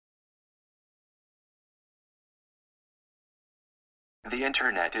The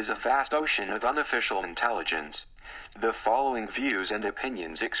internet is a vast ocean of unofficial intelligence. The following views and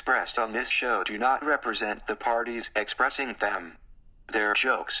opinions expressed on this show do not represent the parties expressing them. They're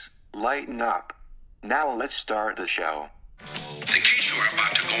jokes. Lighten up. Now let's start the show. The case you are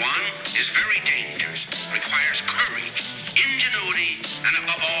about to go on is very dangerous, requires courage, ingenuity, and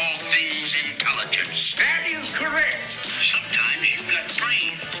above all things, intelligence. That is correct. Sometimes you've got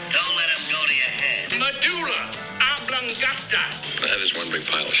brains. Don't let them go to your head. Medulla oblongata. That is one big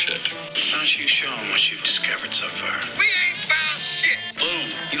pile of shit. Why don't you show them what you've discovered so far? We ain't found shit. Boom.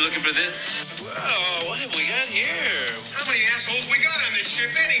 You looking for this? Whoa, what have we got here? How many assholes we got on this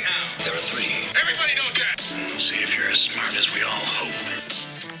ship anyhow? There are 3. Everybody knows that. See if you're as smart as we all hope.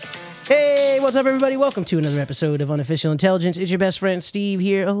 Hey, what's up, everybody? Welcome to another episode of Unofficial Intelligence. It's your best friend, Steve,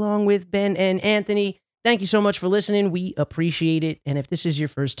 here, along with Ben and Anthony. Thank you so much for listening. We appreciate it. And if this is your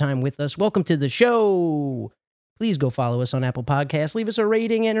first time with us, welcome to the show. Please go follow us on Apple Podcasts. Leave us a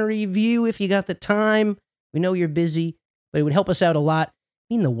rating and a review if you got the time. We know you're busy, but it would help us out a lot,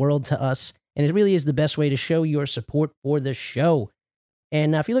 mean the world to us. And it really is the best way to show your support for the show.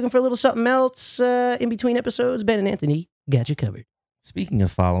 And if you're looking for a little something else in between episodes, Ben and Anthony got you covered. Speaking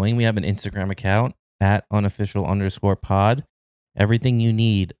of following, we have an Instagram account at unofficial_pod. Everything you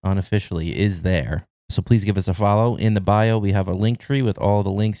need unofficially is there. So please give us a follow. In the bio, we have a link tree with all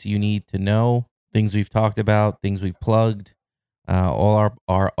the links you need to know, things we've talked about, things we've plugged. All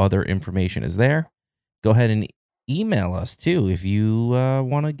our other information is there. Go ahead and email us too if you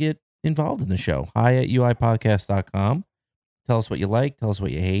want to get involved in the show. hi@uipodcast.com. Tell us what you like. Tell us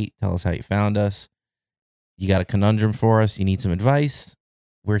what you hate. Tell us how you found us. You got a conundrum for us. You need some advice.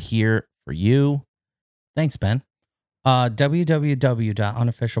 We're here for you. Thanks, Ben.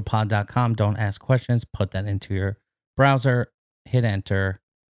 www.unofficialpod.com. Don't ask questions. Put that into your browser. Hit enter.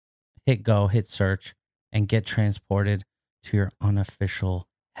 Hit go. Hit search. And get transported to your unofficial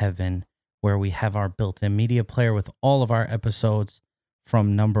heaven, where we have our built-in media player with all of our episodes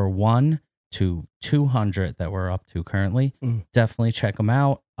from number 1 to 200 that we're up to currently. Definitely check them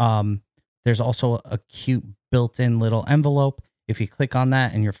out. There's also a cute built-in little envelope. If you click on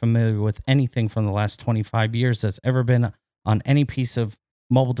that and you're familiar with anything from the last 25 years that's ever been on any piece of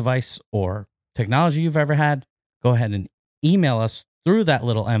mobile device or technology you've ever had, go ahead and email us through that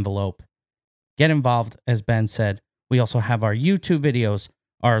little envelope. Get involved, as Ben said. We also have our YouTube videos,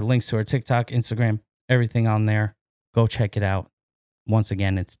 our links to our TikTok, Instagram, everything on there. Go check it out. Once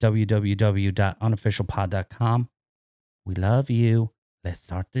again, it's www.unofficialpod.com. We love you. Let's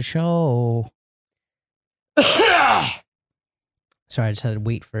start the show. Sorry, I just had to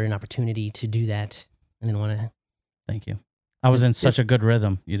wait for an opportunity to do that. I didn't want to. Thank you. I was in such a good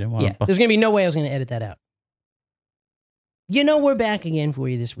rhythm. You didn't want Yeah, to. there's going to be no way I was going to edit that out. You know, we're back again for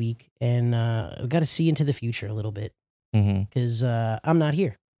you this week, and we've got to see into the future a little bit because I'm not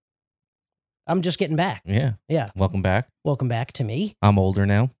here. I'm just getting back. Yeah. Yeah. Welcome back. Welcome back to me. I'm older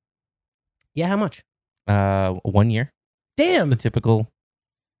now. Yeah, how much? 1 year. Damn. The typical.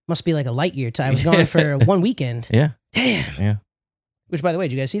 Must be like a light year time. I was gone for one weekend. Yeah. Damn. Yeah. Which, by the way,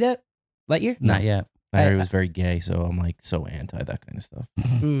 did you guys see that? Light year? Not yet. I heard it was very gay, so I'm like so anti that kind of stuff.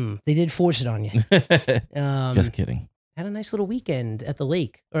 They did force it on you. Just kidding. Had a nice little weekend at the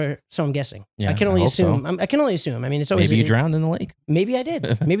lake, or so I'm guessing. Yeah, I can I only hope so. assume. I can only assume. I mean, it's always Maybe you drowned in the lake. Maybe I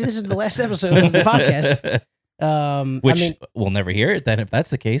did. Maybe this is the last episode of the podcast. Which I mean, we'll never hear it then if that's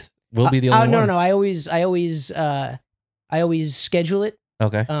the case. We'll be the only ones. No. I always schedule it.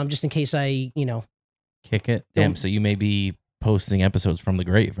 Okay. Just in case I, Kick it. Damn, so you may be posting episodes from the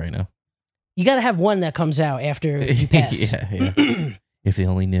grave right now. You got to have one that comes out after you pass. yeah. If they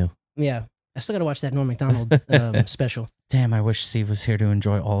only knew. Yeah. I still got to watch that Norm Macdonald special. Damn, I wish Steve was here to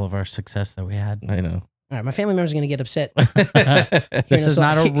enjoy all of our success that we had. I know. All right, my family members are going to get upset. This is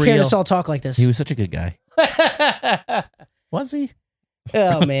not a Hearing real... us all talk like this. He was such a good guy. Was he?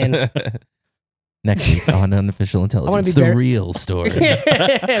 Oh, man. Next week on Unofficial Intelligence, be the very- real story.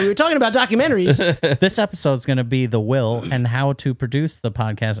 We were talking about documentaries. This episode is going to be the will and how to produce the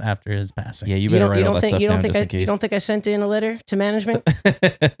podcast after his passing. Yeah, you better write all that stuff down just in You case. don't think I sent in a letter to management?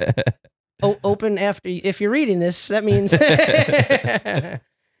 Open after, if you're reading this, that means.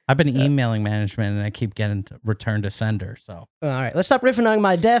 I've been emailing management and I keep getting return to sender. So, all right, let's stop riffing on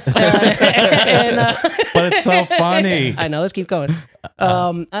my death. but it's so funny. I know. Let's keep going.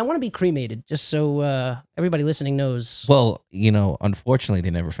 I want to be cremated, just so everybody listening knows. Well, unfortunately, they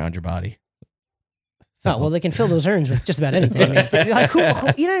never found your body. Oh, well, they can fill those urns with just about anything. I mean, like, who,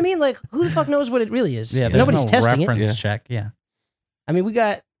 you know what I mean? Like, who the fuck knows what it really is? Yeah, there's Nobody's no testing reference it. check. Yeah. I mean, we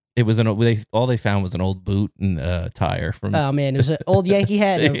got It was all they found was an old boot and a tire from. Oh man, it was an old Yankee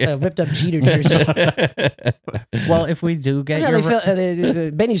hat and a ripped up Jeter jersey. Well, if we do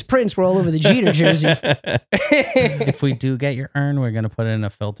get Benny's prints were all over the Jeter jersey. if we do get your urn, we're gonna put it in a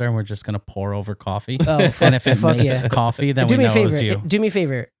filter and we're just gonna pour over coffee. Oh, fuck, and if it fuck makes yeah. coffee, then Do we me a know it favor. was you. Do me a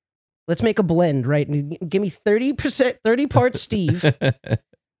favor. Let's make a blend, right? Give me 30%, 30 parts Steve,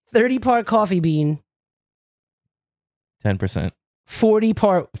 30 part coffee bean, 10%, 40 40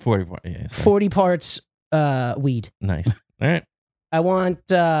 part. Yeah, sorry. 40 parts weed. Nice. All right. I want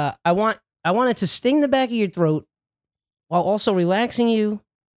it to sting the back of your throat while also relaxing you.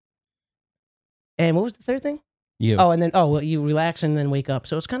 And what was the third thing? You. Oh, and then you relax and then wake up.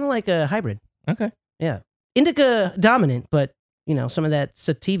 So it's kind of like a hybrid. Okay. Indica dominant, but you know, some of that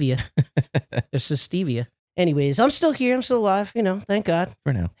sativa or stevia. Anyways, I'm still here. I'm still alive. You know, thank God.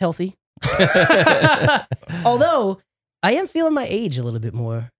 For now. Healthy. Although I am feeling my age a little bit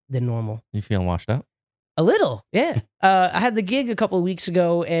more than normal. You feeling washed out? A little, yeah. I had the gig a couple of weeks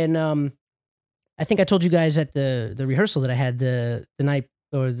ago, and I think I told you guys at the rehearsal that I had the night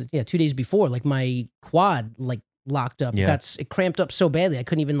or 2 days before, like my quad like locked up. Yeah. It cramped up so badly I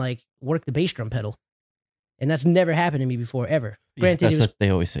couldn't even like work the bass drum pedal, and that's never happened to me before ever. Granted, That's it was what they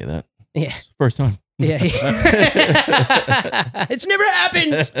always say that. yeah, First time. yeah. It's never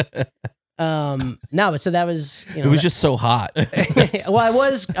happened. No, but so that was It was just so hot. well,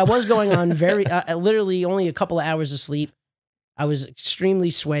 I was going on very literally only a couple of hours of sleep. I was extremely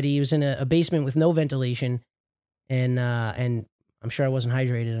sweaty. It was in a basement with no ventilation, and I'm sure I wasn't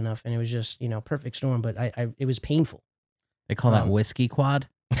hydrated enough, and it was just perfect storm. But it was painful. They call that whiskey quad.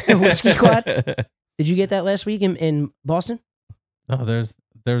 Whiskey quad. Did you get that last week in Boston? Oh,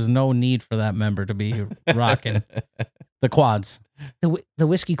 there's no need for that member to be rocking the quads. The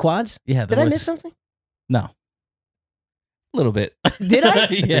whiskey quads? Yeah. Did I miss something? No. A little bit. Did I? I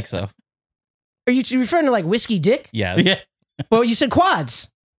think so. Are you referring to like whiskey dick? Yes. Yeah. Well, you said quads.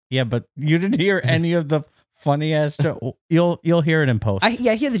 Yeah, but you didn't hear any of the funny ass. You'll hear it in post. I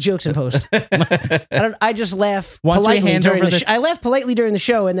hear the jokes in post. I just laugh Once we politely hand during over the I laugh politely during the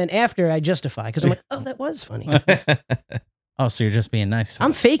show, and then after I justify because I'm like, oh, that was funny. Oh, so you're just being nice.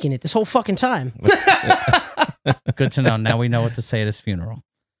 I'm faking it this whole fucking time. Good to know. Now we know what to say at his funeral.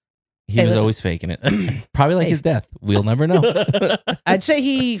 He Hey, was listen. always faking it. Probably like Hey. his death. We'll never know. I'd say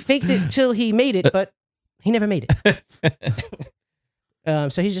he faked it till he made it, but he never made it.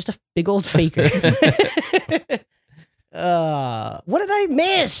 So he's just a big old faker. What did I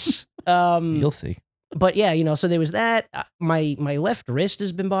miss? You'll see. But yeah, so there was that. My left wrist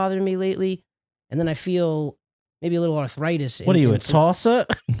has been bothering me lately, and then I feel maybe a little arthritis. What are you, a Tulsa?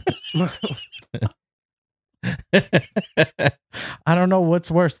 I don't know what's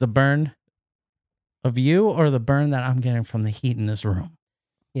worse, the burn of you or the burn that I'm getting from the heat in this room.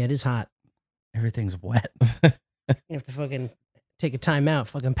 Yeah, it is hot. Everything's wet. You have to fucking take a time out,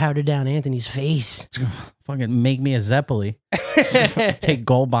 fucking powder down Anthony's face. Fucking make me a Zeppeli. Take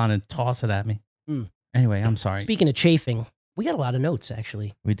Gold Bond and toss it at me. Mm. Anyway, I'm sorry. Speaking of chafing, we got a lot of notes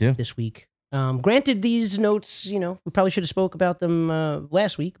actually We do. this week. Granted, these notes, we probably should have spoke about them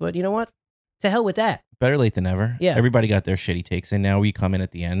last week, but you know what? To hell with that. Better late than never. Yeah. Everybody got their shitty takes, and now we come in at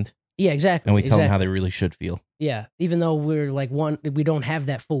the end Yeah, exactly. and we tell them how exactly. they really should feel. Yeah, even though we're like we don't have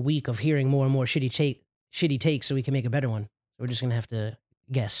that full week of hearing more and more shitty takes, so we can make a better one. We're just gonna have to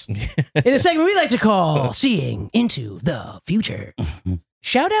guess. In a segment we like to call "Seeing into the Future."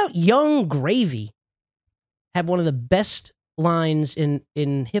 Shout out Young Gravy. Have one of the best lines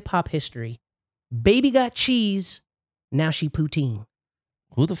in hip hop history. Baby got cheese, now she poutine.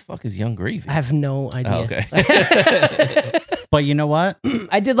 Who the fuck is Young Gravy? I have no idea. Oh, okay. But you know what?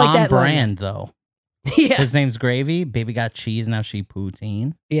 I did like On that line. brand, though. Yeah, His name's Gravy. Baby got cheese, now she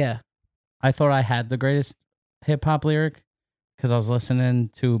poutine. yeah. I thought I had the greatest hip hop lyric because I was listening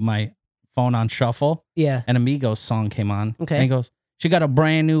to my phone on shuffle. Yeah. An Amigos song came on. Okay. And he goes, she got a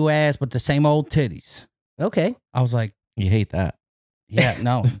brand new ass but the same old titties. Okay. I was like, You hate that. yeah,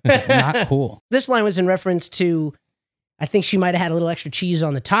 no, not cool. This line was in reference to, I think she might have had a little extra cheese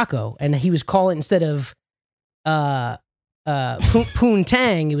on the taco, and he was calling instead of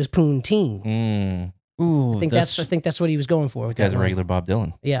poontang, it was poontine. Mm. Ooh, I think that's what he was going for. This with guy's that a line. regular Bob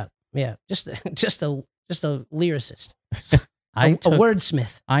Dylan. Yeah, yeah. Just a lyricist, I a took-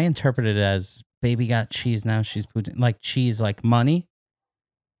 wordsmith. I interpreted it as baby got cheese, now she's poutine. Like cheese, like money.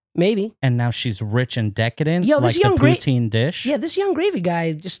 Maybe. And now she's rich and decadent, Yo, this like young the poutine dish. Yeah, this Young Gravy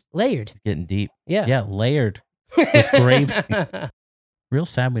guy just layered. It's getting deep. Yeah. Yeah, layered. with gravy. Real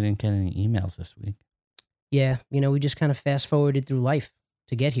sad we didn't get any emails this week. Yeah, we just kind of fast forwarded through life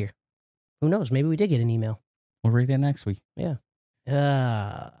to get here. Who knows? Maybe we did get an email. We'll read it next week.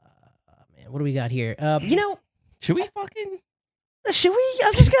 What do we got here? Should we fucking? Should we? I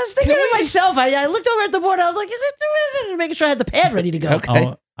was just thinking to myself. I looked over at the board. I was like, making sure I had the pad ready to go. Okay.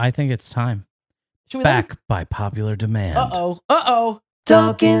 Oh, I think it's time. Should we Back by popular demand. Uh-oh.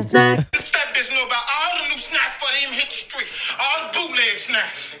 Talking snack. This fat bitch know about all the new snacks for them hit the street. All the bootleg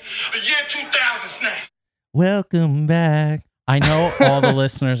snacks. The year 2000 snacks. Welcome back. I know all the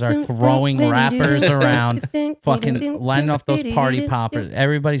listeners are throwing wrappers around, fucking lighting off those party poppers.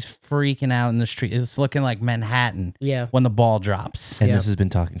 Everybody's freaking out in the street. It's looking like Manhattan Yeah. when the ball drops. And Yeah. this has been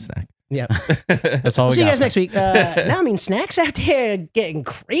Talking Snack. Yeah. That's all we See you got. guys next week. Now, I mean, snacks out there are getting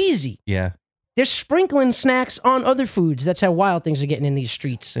crazy. Yeah. They're sprinkling snacks on other foods. That's how wild things are getting in these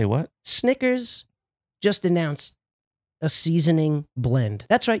streets. Say what? Snickers just announced a seasoning blend.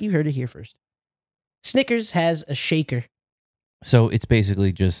 That's right. You heard it here first. Snickers has a shaker. So it's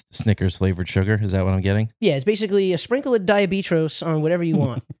basically just Snickers flavored sugar. Is that what I'm getting? Yeah, it's basically a sprinkle of diabetes on whatever you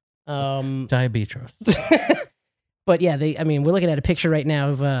want. Diabetes. But yeah, we're looking at a picture right now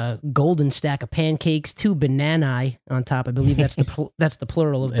of a golden stack of pancakes, 2 bananae on top. I believe that's the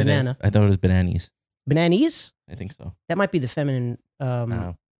plural of It banana. is. I thought it was bananas. Bananas? I think so. That might be the feminine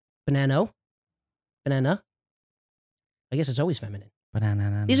Oh. banana. I guess it's always feminine.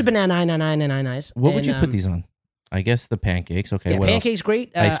 Banana. These are banana. What would you put these on? I guess the pancakes. Okay. Yeah, What pancakes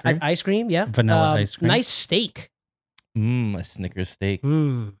great. Ice cream? Ice cream, yeah. Vanilla ice cream. Nice steak. else? A Snickers steak.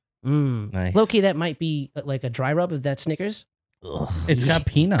 Nice. Low key, that might be like a dry rub of that Snickers. It's got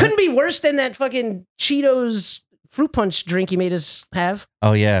peanuts. Couldn't be worse than that fucking Cheetos fruit punch drink you made us have.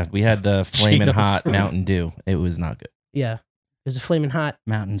 Oh yeah, we had the flaming Cheetos. hot Mountain Dew. It was not good. Yeah. It was a flaming hot.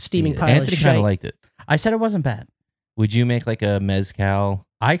 Mountain Steaming Dew. pile of Anthony kind shite. of liked it. I said it wasn't bad. Would you make like a mezcal?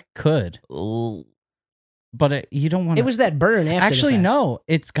 I could, Ooh. but you don't want. It was that burn after. actually the fact. no.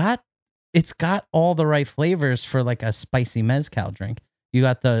 It's got all the right flavors for like a spicy mezcal drink. You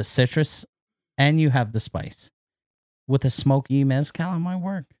got the citrus, and you have the spice. With a smoky mezcal, it might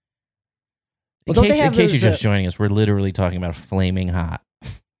work. Well, don't they In have case you're those, just joining us, we're literally talking about flaming hot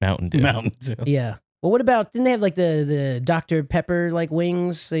Mountain Dew. Mountain Dew. Yeah. Well, what about? Didn't they have like the Dr. Pepper like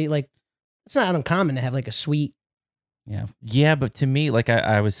wings? They like. It's not uncommon to have like a sweet. Yeah. Yeah, but to me, like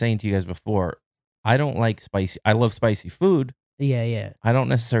I was saying to you guys before, I don't like spicy. I love spicy food. Yeah. I don't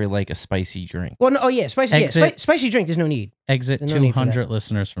necessarily like a spicy drink. Well, no. Oh yeah, spicy. Exit. Spicy drink. There's no need. Exit There's no need for 200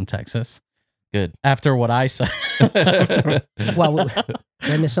 listeners from Texas. Good. After what I said. Wow.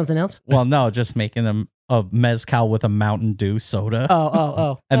 Did I miss something else? Well, no, just making them a mezcal with a Mountain Dew soda.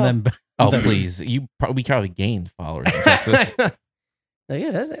 Oh. And then Oh please, we probably gained followers in Texas.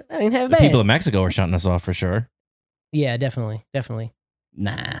 Yeah, I mean, have The bad. people in Mexico are shutting us off for sure. Yeah, definitely.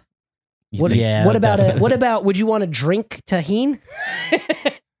 nah. What, Yeah, What about definitely. what about? Would you want to drink tahini?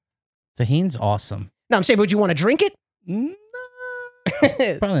 Tahini's awesome. No, I'm saying, would you want to drink it?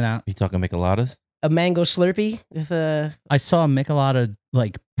 Probably not. You talking Micheladas? A mango Slurpee with a. I saw a Michelada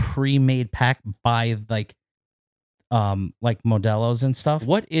like pre-made pack by like Modelo's and stuff.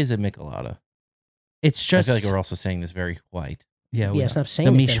 What is a Michelada? It's just I feel like we're also saying this very white. yeah, Yeah, stop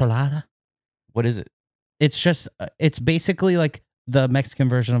saying the it then. Michelada. What is it? It's just it's basically like the Mexican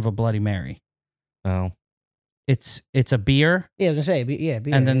version of a Bloody Mary. Oh, It's a beer, Yeah, I was gonna say, beer,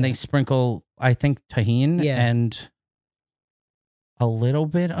 and then yeah. they sprinkle, I think, tahini Yeah. and a little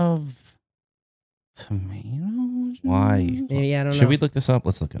bit of tomato. Why? Yeah, I don't know. should we look this up?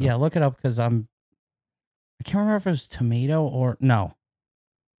 Let's look it Yeah, up. look it up because I can't remember if it was tomato or no.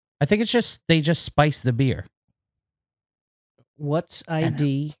 I think it's just they just spice the beer. What's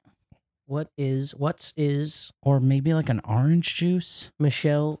ID? What's is Or maybe like an orange juice,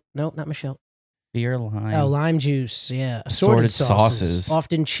 Michelle? No, not Michelle. beer lime. Oh, lime juice. Yeah, Assorted sauces, sauces.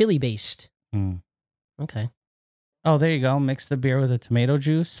 often chili based. Mm. Okay. Oh, there you go. Mix the beer with the tomato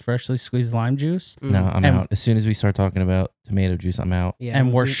juice, freshly squeezed lime juice, No, I'm And- out. As soon as we start talking about tomato juice, I'm out. Yeah, and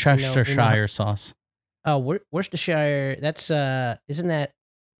we know- Worcestershire sauce. Oh, Worcestershire. That's isn't that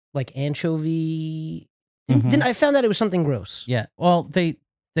like anchovy? Mhm. Didn't I found out it was something gross? Yeah. Well, they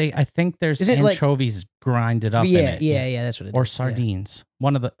I think there's Is it like- anchovies grinded up in Yeah, it. yeah, that's what it Or is. Yeah. sardines.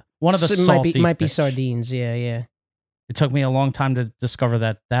 One of the So it salty might be fish. sardines. Yeah. It took me a long time to discover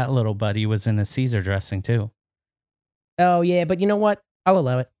that little buddy was in a Caesar dressing too. Oh yeah, but you know what? I'll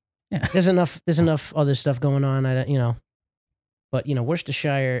allow it. Yeah. There's enough other stuff going on. I don't. But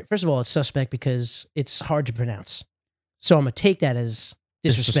Worcestershire. First of all, it's suspect because it's hard to pronounce. So I'm gonna take that as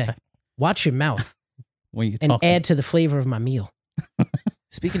disrespect. Watch your mouth When you and talk add to the flavor of my meal.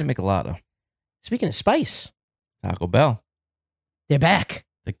 Speaking of Michelada, Speaking of spice, Taco Bell they're back.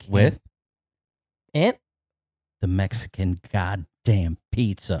 the king, with And the Mexican goddamn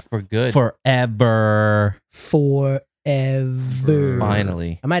pizza for good. forever. forever. ever.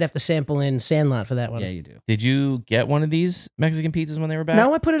 Finally. I might have to sample in Sandlot for that one. Yeah, you do. Did you get one of these Mexican pizzas when they were back?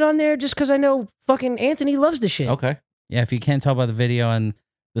 No, I put it on there just because I know fucking Anthony loves the shit. Okay. Yeah, if you can't tell by the video and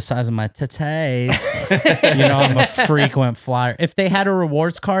the size of my titties, you know I'm a frequent flyer. If they had a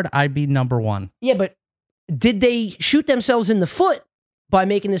rewards card, I'd be number one. Yeah, but did they shoot themselves in the foot by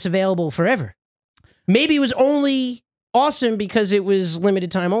making this available forever? Maybe it was only awesome because it was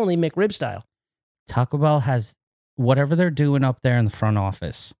limited time only, McRib style. Taco Bell has whatever they're doing up there in the front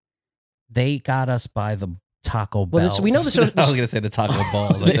office. They got us by the Taco Bell. Well, we know this. I was going to say the taco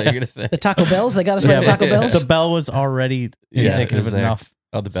balls. I thought you were going to say. The Taco Bells. They got us by the Taco Bells. The bell was already Yeah, indicative it was there. enough.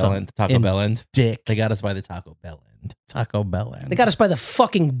 Oh, the bell Some end. Taco Bell end. Dick. They got us by the Taco Bell end. Taco Bell end. They got us by the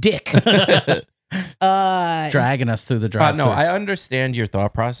fucking dick. Dragging us through the drive. No, I understand your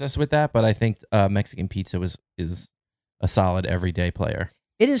thought process with that, but I think Mexican pizza is a solid everyday player.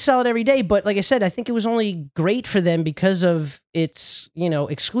 It is solid every day, but like I said, I think it was only great for them because of its,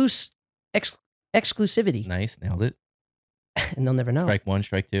 exclusivity. Nice, nailed it. And they'll never know. Strike one,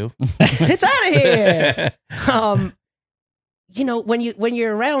 strike two. It's out of here. When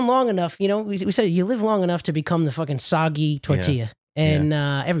you're around long enough, we said you live long enough to become the fucking soggy tortilla. And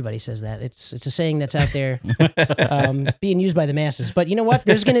everybody says that. It's a saying that's out there being used by the masses. But you know what?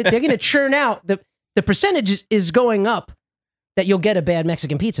 They're gonna churn out the percentage is going up that you'll get a bad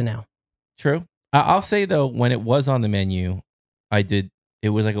Mexican pizza now. True. I'll say though, when it was on the menu, it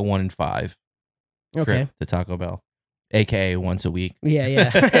was like a 1 in 5 Okay. trip to Taco Bell, aka once a week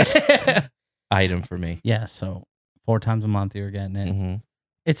Yeah. item for me. Yeah, so 4 times a month you're getting it. Mm-hmm.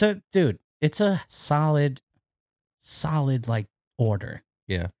 It's a solid like order.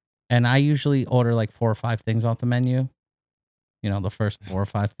 Yeah. And I usually order like 4 or 5 things off the menu. You know, the first 4 or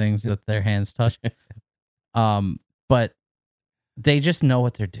 5 things that their hands touch. But they just know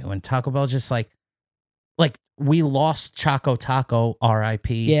what they're doing. Taco Bell's just like we lost Choco Taco,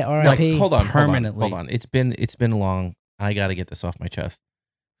 R.I.P. Yeah, R.I.P. Hold on, permanently. Hold on. It's been long. I got to get this off my chest.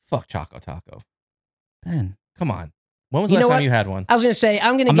 Fuck Choco Taco. Ben, Come on. When was the You know last time what? you had one? I was gonna say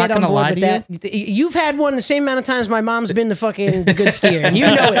I'm gonna I'm get not on gonna board lie with to that. You've had one the same amount of times my mom's been the fucking good steer, and you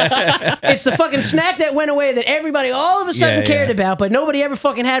know it. It's the fucking snack that went away that everybody all of a sudden Yeah, cared yeah. about, but nobody ever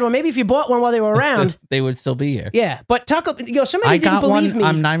fucking had one. Maybe if you bought one while they were around, They would still be here. yeah. But Taco, somebody I didn't got believe one. me.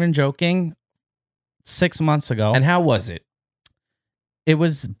 I'm not even joking. 6 months ago, And how was it? it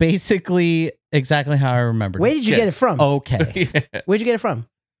was basically exactly how I remembered. Where did you get it from? Okay, Where'd you get it from?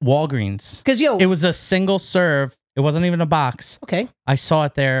 Walgreens. Because It was a single serve. It wasn't even a box. okay, I saw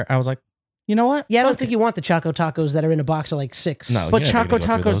it there. I was like, you know what? yeah. I don't Fuck think it. you want the Choco Tacos that are in a box of like 6. No. But you're never Choco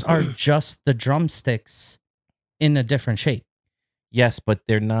gonna go through Tacos those. are just the drumsticks in a different shape. Yes, but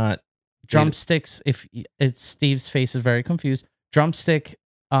they're not. Drumsticks. If it's Steve's face is very confused. Drumstick.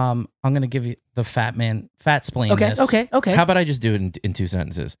 I'm gonna give you the fat splain. Okay, this. okay. How about I just do it in 2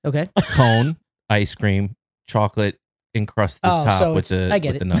 sentences? Okay. Cone, ice cream, chocolate encrusted top so with I get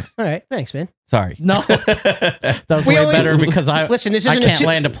with it. the nuts. All right, thanks, man. Sorry. No, that was We way only- better because I Listen, this I isn't can't a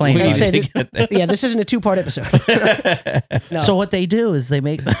land a plane. Like you need said, to it- get there. yeah, this isn't a 2-part episode. No. So what they do is they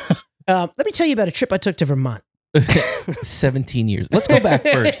make Let me tell you about a trip I took to Vermont. 17 years. Let's go back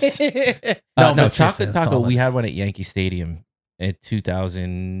first. No, No, but seriously, chocolate that's taco. all We that's- had one at Yankee Stadium in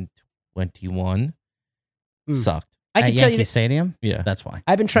 2021. Sucked. I at can tell Yankee you that Stadium. Yeah. That's why.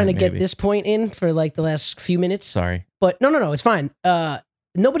 I've been trying to Yeah, get maybe. this point in for like the last few minutes, Sorry. but no, it's fine.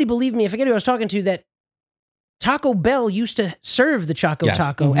 Nobody believed me. I forget who I was talking to that Taco Bell used to serve the Choco Yes.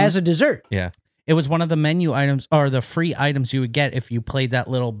 Taco Mhm. as a dessert. Yeah. It was one of the menu items or the free items you would get if you played that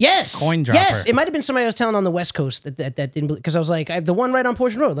little Yes, coin dropper. Yes, it might have been somebody I was telling on the West Coast that didn't because I was like the one right on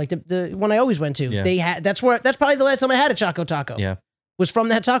Portion Road, like the one I always went to. Yeah. They had that's probably the last time I had a Choco Taco. Yeah. was from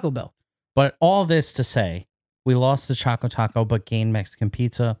that Taco Bell. But all this to say, we lost the Choco Taco but gained Mexican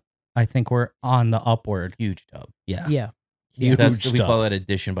pizza. I think we're on the upward. Huge dub. Yeah. Yeah. Huge We dub. call that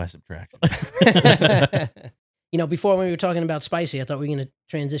addition by subtraction. Before when we were talking about spicy, I thought we were going to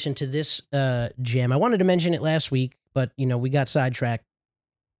transition to this jam. I wanted to mention it last week, but we got sidetracked.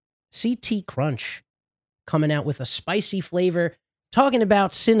 CT Crunch coming out with a spicy flavor, talking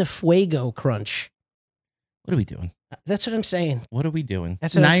about Cinefuego Crunch. What are we doing? That's what I'm saying. What are we doing?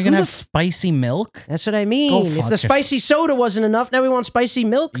 That's Now what you're who gonna the have spicy milk. That's what I mean. Go If fuck the yourself. spicy soda wasn't enough, now we want spicy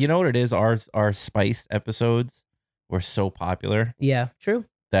milk. You know what it is? Our spiced episodes were so popular Yeah, true.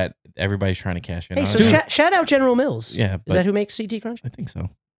 that everybody's trying to cash in Hey, on so it. shout out General Mills. Yeah, Is but that who makes CT Crunch? I think so.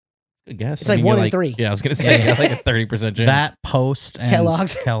 Good guess. It's like you're 1 in 3. Yeah, I was gonna say you got like a 30% chance. That post and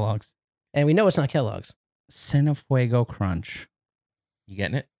Kellogg's. And we know it's not Kellogg's. Cinefuego Crunch. You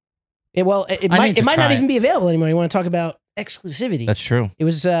getting it? It I might need to not try even it. be available anymore. You want to talk about exclusivity? That's true. It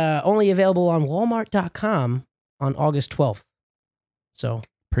was only available on Walmart.com on August 12th. So,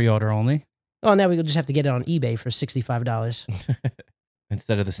 Pre-order only. oh, now we just have to get it on eBay for $65.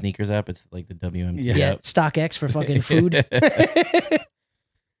 Instead of the sneakers app, it's like the WMT. Yeah. Yeah, StockX for fucking food.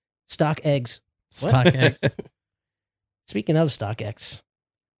 Stock eggs. What? StockX. Speaking of StockX.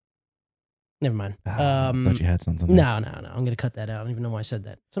 Never mind. I thought you had something. there. No. I'm going to cut that out. I don't even know why I said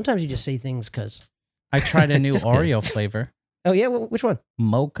that. Sometimes you just say things because. I tried a new Just Oreo flavor. Oh, yeah? Which one?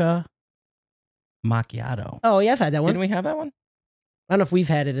 Mocha macchiato. Oh, yeah, I've had that one. Didn't we have that one? I don't know if we've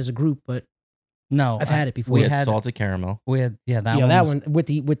had it as a group, but No, I've had it before. We We had had- salted caramel. We had that yeah, one. that was-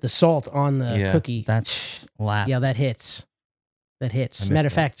 one with the salt on the Yeah. cookie. That slapped. Yeah, that hits. That hits. I missed Matter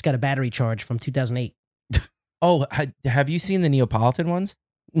of that. fact, it's got a battery charge from 2008. Oh, have you seen the Neapolitan ones?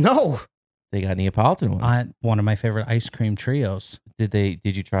 No. They got Neapolitan ones. One of my favorite ice cream trios. Did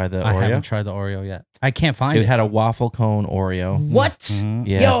you try the I Oreo? haven't tried the Oreo yet. I can't find It it. had a waffle cone Oreo. What? Mhm.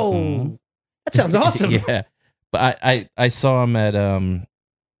 Yeah. Yo, Mhm. that sounds awesome. Yeah. But I saw them at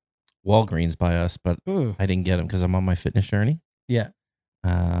Walgreens by us, but Mm. I didn't get them because I'm on my fitness journey. Yeah.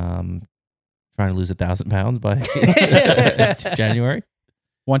 Trying to lose 1,000 pounds by January.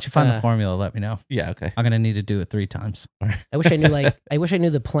 Once you find Uh, the formula, let me know. Yeah, okay. I'm gonna need to do it 3 times. I wish I knew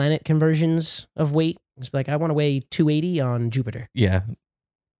the planet conversions of weight. It's like I want to weigh 280 on Jupiter. Yeah.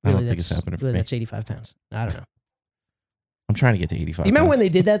 I Really, don't think it's happening for really, me. That's 85 pounds. I don't know. I'm trying to get to 85. You remember when pounds.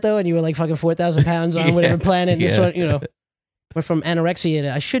 they did that though, and you were like fucking 4,000 pounds on whatever planet? And this yeah. one, went from anorexia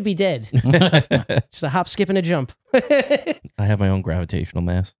to I should be dead. Just a hop, skip, and a jump. I have my own gravitational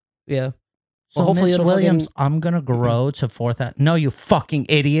mass. Yeah. So Well, hopefully Miss it'll Williams, fucking- I'm gonna grow to 4,000. No, you fucking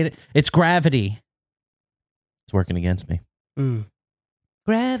idiot! It's gravity. It's working against me. Mm.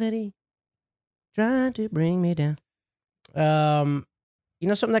 Gravity trying to bring me down. You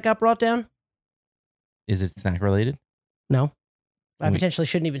know something that got brought down? Is it snack related? No. I Can we- potentially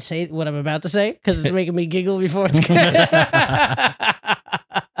shouldn't even say what I'm about to say because it's making me giggle before it's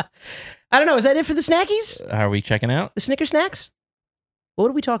I don't know. Is that it for the snackies? Are we checking out? The Snicker snacks? What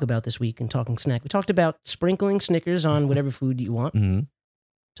did we talk about this week in Talking Snack? We talked about sprinkling Snickers on whatever food you want. Mm-hmm.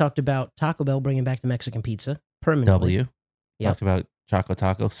 Talked about Taco Bell bringing back the Mexican pizza permanently. W. Yep. Talked about Choco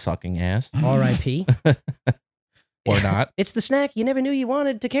Taco sucking ass. R.I.P. Or not. It's the snack you never knew you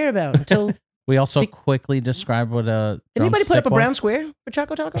wanted to care about until... We also Be- quickly described what a. Did anybody put up a drumstick brown was. square for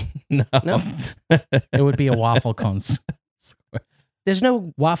Choco Taco? No. No? It would be a waffle cone. There's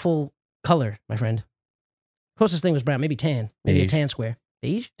no waffle color, my friend. Closest thing was brown, maybe tan. Maybe a Beige. tan square.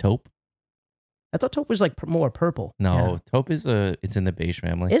 Beige? Taupe? I thought taupe was like more purple. No. Taupe is it's in the beige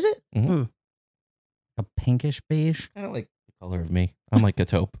family. Is it? Mhm. A pinkish beige. Kind of like the color of me. I'm like a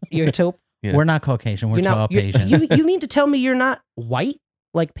taupe. You're a taupe? Yeah. We're not Caucasian. We're You're not, taupe Asian. you mean to tell me you're not white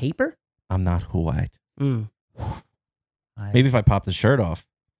like paper? I'm not white. Mm. Maybe if I pop the shirt off,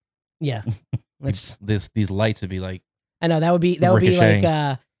 Yeah. Let's. these lights would be like, I know that would be Ricocheting.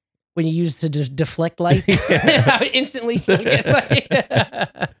 like when you use to deflect light. Yeah. I would instantly get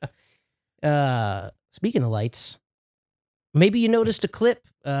light. Speaking of lights, maybe you noticed a clip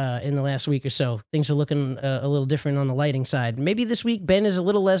in the last week or so. Things are looking a little different on the lighting side. Maybe this week Ben is a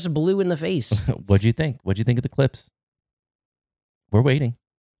little less blue in the face. what'd you think? What'd you think of the clips? We're waiting.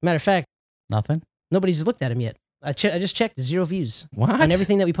 Matter of fact, Nothing. nobody's looked at him yet. I just checked. 0 views What? on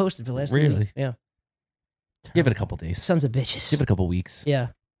everything that we posted for the last 3 Really? weeks. Yeah. Give it a couple days. Sons of bitches. Give it a couple weeks. Yeah.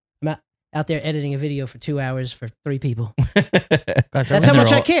 I'm out there editing a video for 2 hours for 3 people. Guys, That's how they're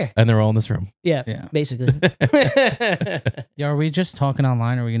much I all- care. And they're all in this room. Yeah, Yeah. basically. Yeah, are we just talking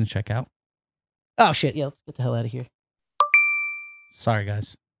online? Or are we going to check out? Oh, shit. Yeah, let's get the hell out of here. Sorry,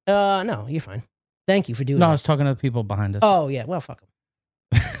 guys. No, you're fine. Thank you for doing No, I that. was talking to the people behind us. Oh, yeah. Well, fuck them.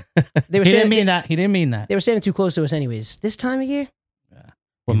 They he were didn't standing, mean that. He didn't mean that. they were standing too close to us anyways. This time of year,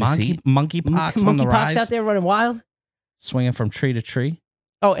 With In the seat? monkeypox on the monkeypox rise, out there running wild. swinging from tree to tree.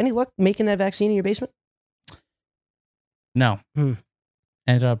 Oh, any luck making that vaccine in your basement? No. Hmm.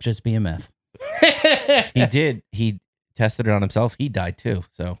 Ended up just being meth. He did. He tested it on himself. He died too.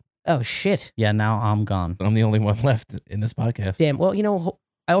 So Oh, shit. Yeah, now I'm gone. I'm the only one left in this podcast. Damn. Well,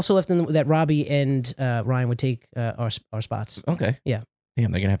 I also left in that Robbie and Ryan would take our spots. Okay. Yeah.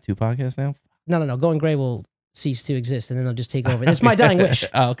 Damn, they're gonna have 2 podcasts now. No. Going Gray will cease to exist, and then they'll just take over. It's my dying wish.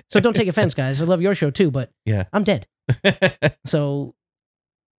 Oh, okay. So don't take offense, guys. I love your show too, but Yeah. I'm dead. So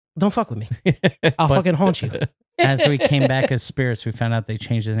don't fuck with me. I'll But- fucking haunt you. As we came back as spirits, we found out they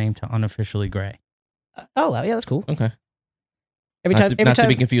changed the name to Unofficially Gray. Oh, yeah, that's cool. Okay. Every Not time, to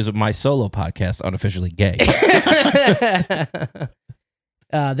be confused with my solo podcast, Unofficially Gay.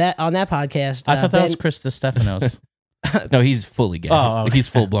 that on that podcast, I thought that was Ben- Chris DeStefanos. No, he's fully gay. Oh, okay. He's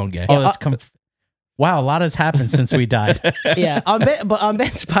full blown gay. Oh, that's wow, a lot has happened since we died. yeah. On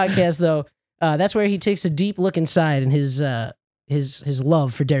Ben's podcast though, That's where he takes a deep look inside and his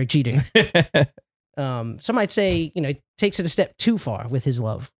love for Derek Jeter. Some might say, takes it a step too far with his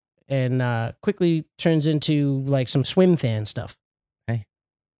love and quickly turns into like some swim fan stuff.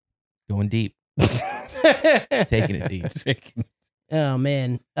 Going deep. Taking it deep. Oh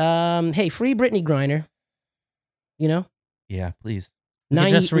man. Hey, free Brittany Griner. Yeah, please. You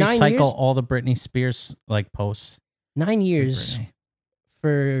just 9 recycle years? all the Britney Spears like posts. 9 years Britney.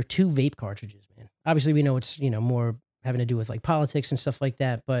 for 2 vape cartridges, man. Obviously, we know it's more having to do with like politics and stuff like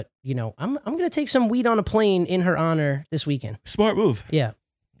that. But I'm gonna take some weed on a plane in her honor this weekend. Smart move. Yeah.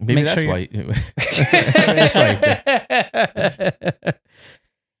 Maybe Make that's sure why. That's why.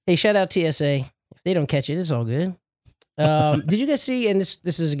 Hey, shout out TSA. If they don't catch it, it's all good. Did you guys see? And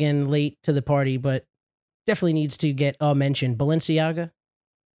this is again late to the party, but definitely needs to get mentioned. Balenciaga.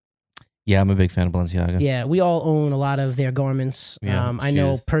 Yeah, I'm a big fan of Balenciaga. Yeah, we all own a lot of their garments. Yeah, I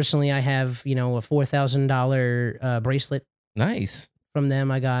know shoes. personally, I have a $4,000 bracelet Nice. from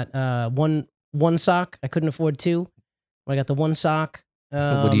them. I got one sock. I couldn't afford 2. I got the 1 sock.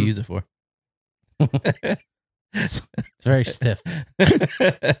 What do you use it for? It's very stiff.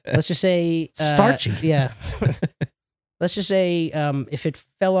 Let's just say Starchy. Yeah. Let's just say if it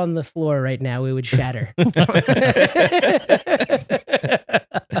fell on the floor right now, it would shatter.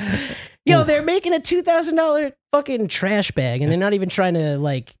 Yo, they're making a $2,000 fucking trash bag, and they're not even trying to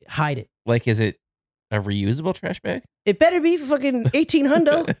like hide it. Like, is it a reusable trash bag? It better be fucking 18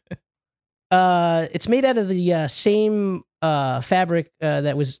 hundo. It's made out of the same fabric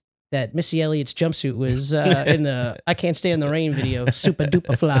that Missy Elliott's jumpsuit was in the "I Can't Stay in the Rain" video. Super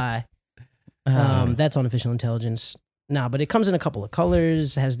duper fly. That's Unofficial Intelligence. Nah, but it comes in a couple of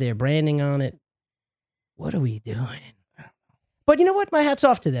colors. Has their branding on it. What are we doing? But you know what? My hat's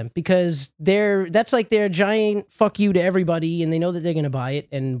off to them because that's like their giant fuck you to everybody, and they know that they're gonna buy it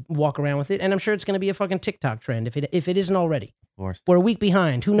and walk around with it. And I'm sure it's gonna be a fucking TikTok trend if it isn't already. Of course. We're a week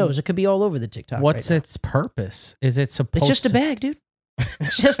behind. Who knows? It could be all over the TikTok. What's right now. its purpose? Is it supposed? It's just a bag, dude.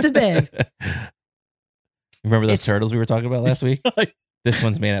 It's just a bag. Remember those It's- turtles we were talking about last week? This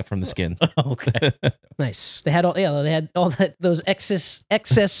one's made out from the skin. Okay. Nice. They had all those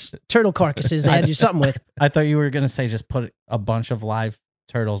excess turtle carcasses they had to do something with. I thought you were gonna say just put a bunch of live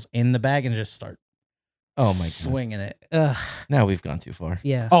turtles in the bag and just start. Oh my God. swinging it. Ugh, Now we've gone too far.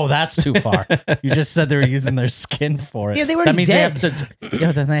 yeah. Oh, that's too far. You just said they were using their skin for it. Yeah, they were That already means dead. they have to.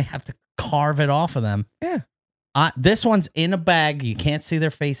 Yeah, then they have to carve it off of them. Yeah. This one's in a bag. You can't see their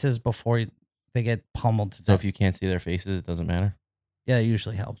faces before they get pummeled to So death. if you can't see their faces, it doesn't matter. Yeah, it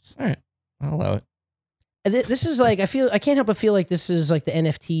usually helps. All right. I'll allow it. This is like I can't help but feel like this is like the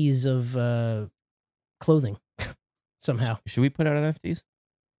NFTs of clothing somehow. Should we put out NFTs?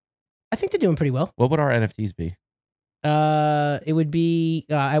 I think they're doing pretty well. What would our NFTs be? It would be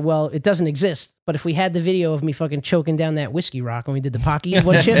well, it doesn't exist. But if we had the video of me fucking choking down that whiskey rock when we did the Pocky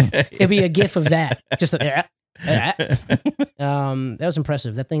one chip, it'd be a gif of that. Just that was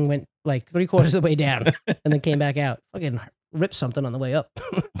impressive. That thing went like 3/4 of the way down and then came back out. Fucking ripped something on the way up.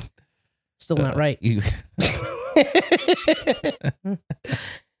 Still not right.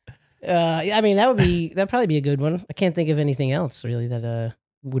 I mean, that'd probably be a good one. I can't think of anything else really that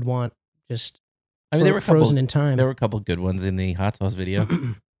would want just. I mean, there were a couple, frozen in time. There were a couple good ones in the hot sauce video.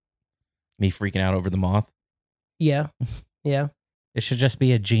 Me freaking out over the moth. Yeah, yeah. It should just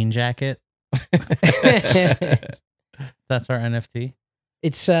be a jean jacket. That's our NFT.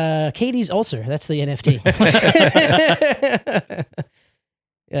 It's Katie's ulcer. That's the NFT.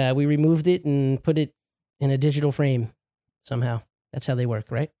 We removed it and put it in a digital frame somehow. That's how they work,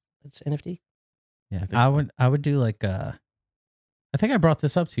 right? That's NFT. Yeah, think I would do like I think I brought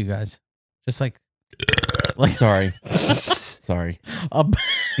this up to you guys. Just like Sorry. Sorry.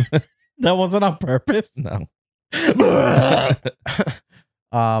 That wasn't on purpose. No.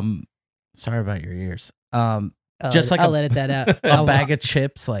 Sorry about your ears. Just like I'll edit that out. A bag of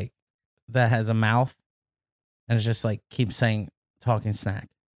chips like that has a mouth, and it's just like keep saying talking snack,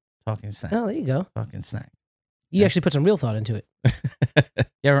 talking snack, Oh, there you go. talking snack. You actually put some real thought into it.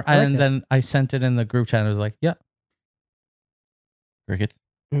 Yeah, I like and that. then I sent it in the group chat. I was like, "Yeah, Crickets.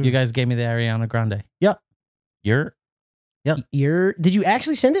 you guys gave me the Ariana Grande." Yeah, You're Did you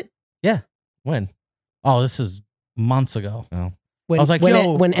actually send it? when? oh, this is months ago. Oh. When, I was like, when,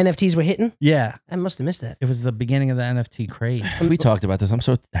 yo. when NFTs were hitting? Yeah, I must have missed that. it was the beginning of the NFT craze. We talked about this. I'm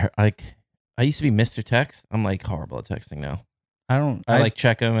so like I used to be Mr. Text. I'm like horrible at texting now. I I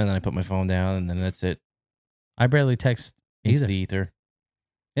check them and then I put my phone down and then that's it. I barely text Into either. the ether.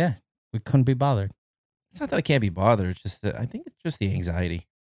 We couldn't be bothered. It's not that I can't be bothered. It's just that I think it's just the anxiety.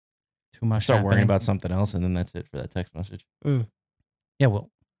 Too much. Start worrying happening. about something else and then that's it for that text message. Yeah, well,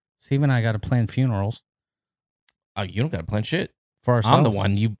 Steve and I got to plan funerals Oh, you don't got to plan shit. for ourselves. I'm the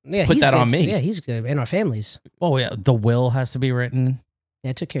one. You Yeah, put he's that on good. me. Yeah, he's good. And our families. Oh, yeah. The will has to be written.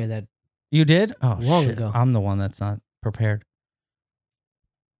 Yeah, I took care of that. You did? Oh, Long shit. ago. I'm the one that's not prepared.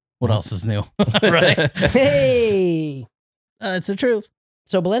 What else is new? Right? Hey! It's the truth.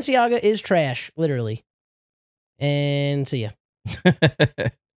 So Balenciaga is trash, literally. And see ya.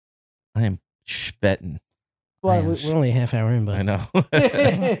 I am schvetting. Well, am we're only a half hour in, but. I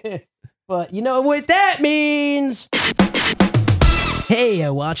know. But you know what that means? Hey, I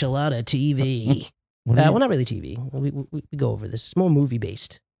watch a lot of TV. What do you- Well, not really TV. We go over this. It's more movie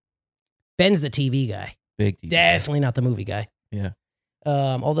based. Ben's the TV guy. Big TV. Definitely not the movie guy. Yeah.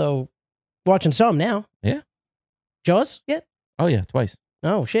 Although watching some now. Yeah. Jaws yet? Oh yeah, twice.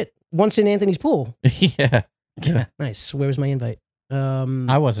 Oh shit! Once in Anthony's pool. Yeah. Nice. Where was my invite?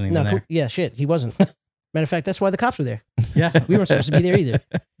 I wasn't even there. Yeah, shit. He wasn't. Matter of fact, that's why the cops were there. Yeah. We weren't supposed to be there either.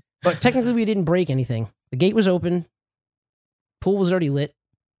 But technically, we didn't break anything. The gate was open. Pool was already lit.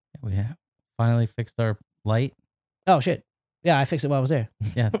 We finally fixed our light. Oh shit! Yeah, I fixed it while I was there.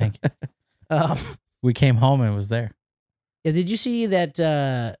 Yeah, thank you. Um, We came home and it was there. yeah, did you see that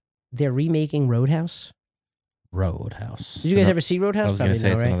they're remaking Roadhouse? Roadhouse. Did you guys No, ever see Roadhouse? I was gonna Probably say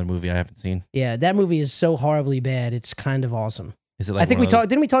no, it's right? another movie I haven't seen. Yeah, that movie is so horribly bad. It's kind of awesome. Is it like I think one we of those- talked.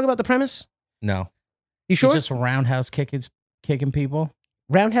 Didn't we talk about the premise? No. You sure? He's just roundhouse kicking people.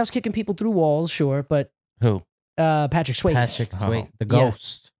 Roundhouse kicking people through walls, sure, but Who? Patrick Swayze. Patrick Oh. Swayze, the Yeah.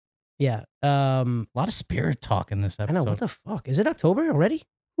 ghost. Yeah. A lot of spirit talk in this I episode. know. What the fuck? Is it October already?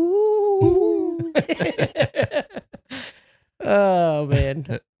 Ooh. Oh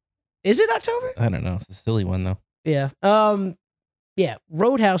man. Is it October? I don't know. It's a silly one though. Yeah. Yeah.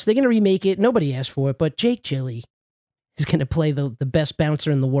 Roadhouse. They're gonna remake it. Nobody asked for it, but Jake Gyllenhaal is gonna play the best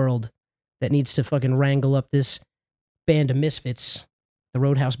bouncer in the world that needs to fucking wrangle up this band of misfits, the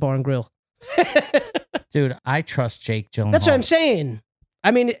Roadhouse Bar and Grill. Dude, I trust Jake Gyllenhaal. That's what I'm saying.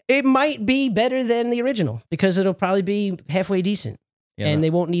 I mean, it might be better than the original because it'll probably be halfway decent, Yeah, and that- they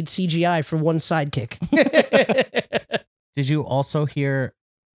won't need CGI for one sidekick. Did you also hear,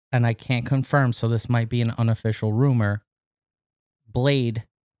 and I can't confirm, so this might be an unofficial rumor, Blade,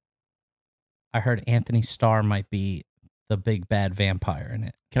 I heard Anthony Starr might be the big bad vampire in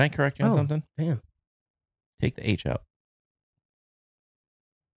it. Can I correct you on Oh, something? damn. Take the H out.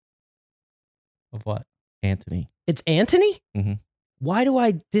 Of what? Anthony. It's Anthony? Mhm. Why do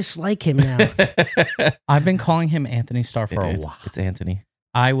I dislike him now? I've been calling him Anthony Starr for a it's, while. it's Anthony.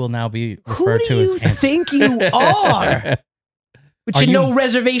 I will now be Who referred do to you as Anthony. think you are? With Are your you- no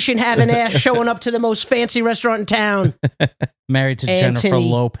reservation having ass showing up to the most fancy restaurant in town. Married to Jennifer Anthony.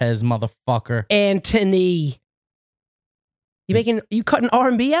 Lopez, motherfucker. Anthony. You cutting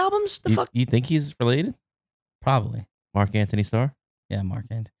R&B albums? The You, fuck? you think he's related? Probably. Mark Anthony Starr? Yeah, Mark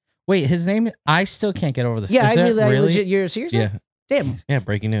Anthony. Wait, his name, I still can't get over this. Yeah, Is I it really, legit. You're serious? Yeah. Damn. Yeah,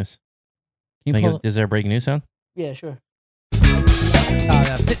 breaking news. Can Can you I pull get- is there a breaking news sound? Yeah, sure.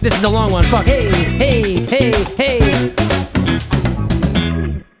 This is the long one. Fuck. Hey.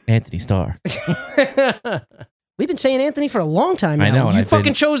 Anthony Starr. We've been saying Anthony for a long time now. I know, and You I've fucking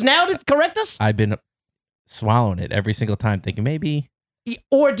been- chose now to correct us? I've been swallowing it every single time, thinking maybe.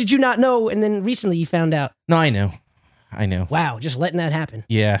 Or did you not know and then recently you found out? No, I know. Wow, just letting that happen.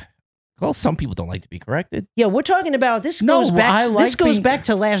 Yeah. Well, some people don't like to be corrected. Yeah, we're talking about this No, goes back. I like this goes being- back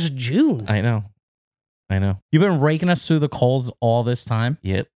to last June. I know. You've been raking us through the coals all this time.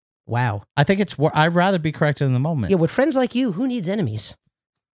 Yep. Wow. I think I'd rather be corrected in the moment. Yeah, with friends like you, who needs enemies?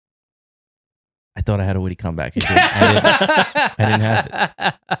 I thought I had a witty comeback. I didn't have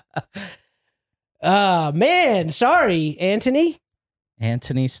it. Oh, man. Sorry, Anthony.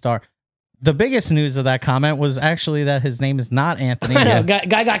 Anthony Starr. The biggest news of that comment was actually that his name is not Anthony. I know.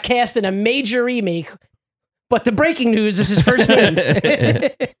 Guy got cast in a major remake, but the breaking news is his first name.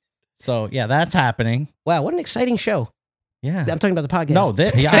 So, yeah, that's happening. Wow, what an exciting show. Yeah. I'm talking about the podcast. No,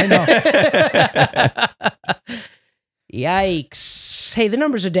 I know. Yikes. Hey, the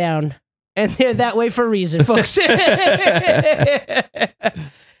numbers are down, and they're that way for a reason, folks.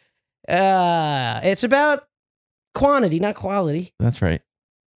 It's about quantity, not quality. That's right.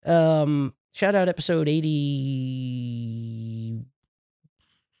 Shout out episode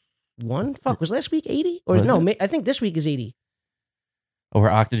 81. Fuck, was last week 80? Or Was no, it? I think this week is 80. Oh,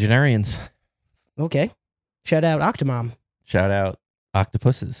 we're octogenarians. Okay. Shout out Octomom. Shout out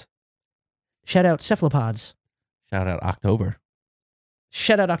octopuses. Shout out Cephalopods. Shout out October.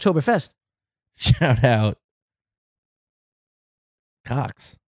 Shout out Oktoberfest. Shout out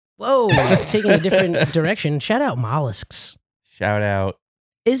Cox. Whoa, taking a different direction. Shout out Mollusks. Shout out.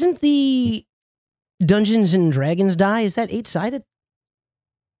 Isn't the Dungeons and Dragons die? Is that 8-sided?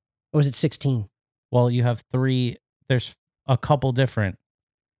 Or is it 16? Well, you have 3. There's a couple different.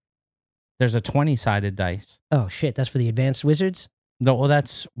 There's a 20-sided dice. Oh shit, that's for the advanced wizards. No, well,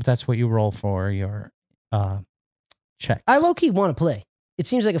 that's what you roll for your checks. I low key want to play. It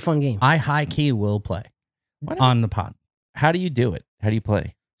seems like a fun game. I high key will play Why not? on the pod. How do you do it? How do you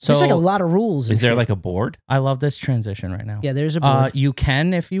play? So There's like a lot of rules. and Is there shit. like a board? I love this transition right now. Yeah, there's a board. You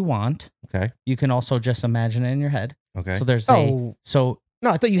can if you want. Okay. You can also just imagine it in your head. Okay. So there's Oh. so No,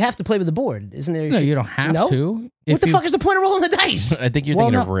 I thought you have to play with the board. Isn't there? no, you don't have No? to. What If the you- fuck is the point of rolling the dice? I think you're Well,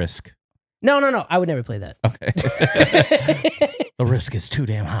 thinking of no. Risk. No. I would never play that. Okay. The risk is too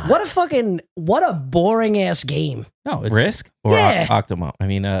damn high. What a boring ass game. No, it's Risk or Yeah. Octomom? I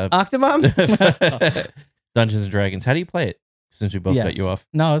mean, Octomom? Dungeons and Dragons. How do you play it? Since we both cut Yes. you off.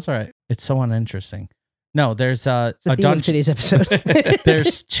 No, it's all right. It's so uninteresting. No, there's The a theme of dungeon. today's episode.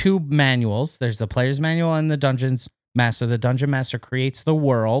 There's 2 manuals. There's the player's manual and the dungeon's master. The dungeon master creates the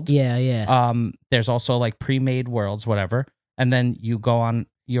world. yeah. There's also like pre-made worlds, whatever. And then you go on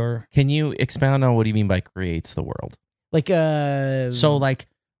your Can you expound on what do you mean by creates the world? Like so like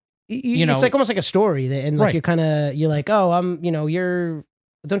you know- it's like almost like a story, and like Right. you're like, oh,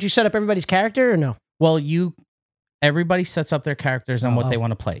 don't you set up everybody's character or no? well everybody sets up their characters and what Oh. they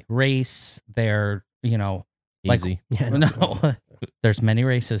want to play. Race, their Like- Easy. Yeah, no. There's many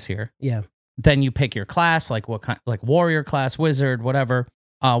races here. yeah. Then you pick your class, like what kind, like warrior class, wizard, whatever.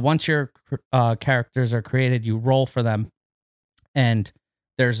 Once your characters are created, you roll for them, and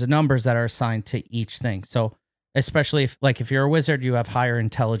there's numbers that are assigned to each thing. So especially if you're a wizard, you have higher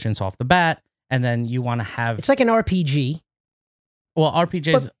intelligence off the bat, and then you want to have It's like an RPG,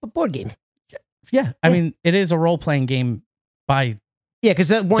 RPGs. but a board game. Yeah, I Yeah. mean it is a role playing game by Yeah, because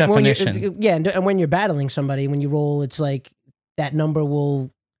Definition. and when you're battling somebody, when you roll, it's like that number will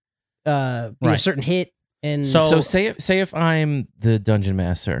be a Right. certain hit, and So- So say if I'm the dungeon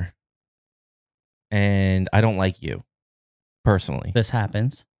master and I don't like you personally, this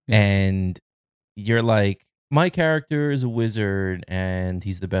happens. Yes. and you're like, my character is a wizard and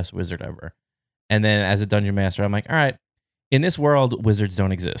he's the best wizard ever. And then as a dungeon master, I'm like, all right, in this world, wizards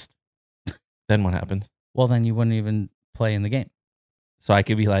don't exist. Then what happens? Well, then you wouldn't even play in the game. So I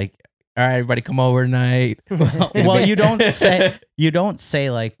could be like, all right, everybody come over tonight. Well, you don't say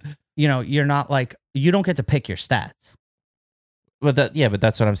like, you're not like, you don't get to pick your stats. But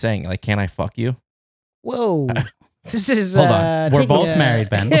that's what I'm saying. Like, can I fuck you? whoa, this is Hold on. We're taking both married,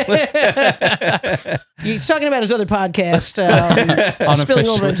 Ben. He's talking about his other podcast, spilling Unofficially.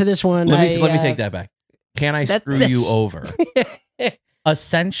 over into this one. Let me take that back. Can I screw you that's- over?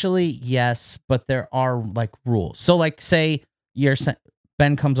 Essentially, yes, but there are like rules. So like say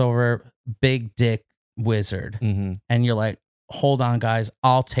Ben comes over, big dick wizard, Mm-hmm. and you're like, hold on, guys,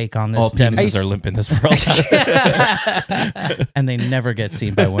 I'll take on this All dem-" penises are limp in this world. and they never get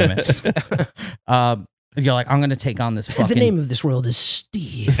seen by women. You're like, I'm gonna take on this fucking The name of this world is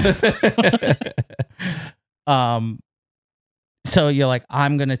Steve. So you're like,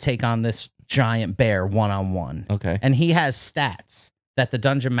 I'm gonna take on this giant bear 1-on-1. Okay. And he has stats that the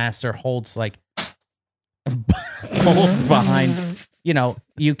dungeon master holds like holds behind.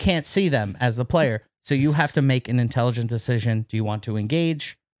 You can't see them as the player, so you have to make an intelligent decision. Do you want to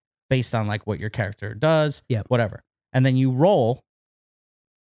engage based on like what your character does? Yep. Whatever. And then you roll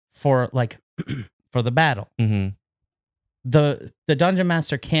for like for the battle. Mm-hmm. The dungeon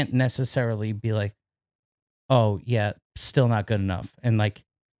master can't necessarily be like, oh yeah, still not good enough, and like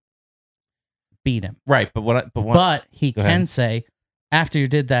beat him. Right, But he Go can ahead. say, after you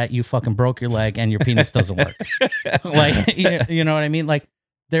did that, you fucking broke your leg and your penis doesn't work. Like, you know what I mean? Like,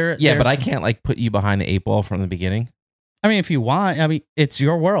 yeah, there's- but I can't like put you behind the 8 ball from the beginning. I mean, if you want, it's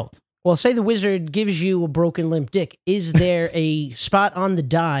your world. Well, say the wizard gives you a broken limp dick. Is there a spot on the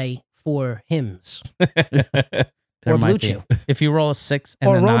die for hymns? There Or might Blue be. Chew. If you roll a 6 and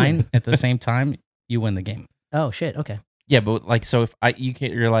Or a Roman. 9 at the same time, you win the game. Oh shit. Okay. Yeah, but like, so if you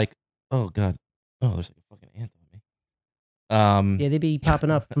can't, you're like, oh god, oh, there's like a fucking ant on me. Yeah, they be popping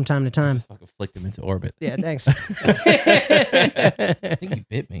up from time to I time. just fucking flicked him into orbit. Yeah. Thanks. I think he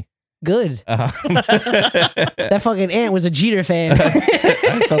bit me. Good. That That fucking ant was a Jeter fan.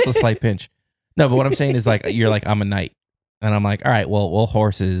 I felt a slight pinch. No, but what I'm saying is like, you're like, I'm a knight, and I'm like, all right, well,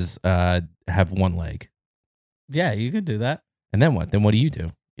 horses have 1 leg, Yeah, you could do that. and then what? Then what do you do?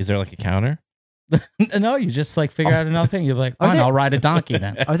 Is there like a counter? No, you just like figure out another thing. You're like, Are fine, there- I'll ride a donkey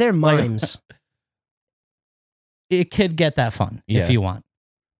then. Are there mimes? It could get that fun Yeah. if you want.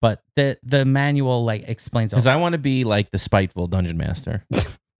 But the manual like explains Because I want to be like the spiteful dungeon master,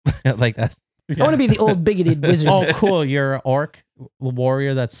 like that. I want to be the old bigoted wizard. Oh, cool. You're an orc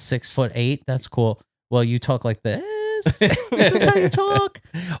warrior that's 6'8". That's cool. Well, you talk like this this? Is this how you talk?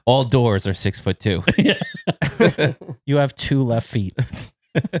 All doors are 6'2". You have 2 left feet.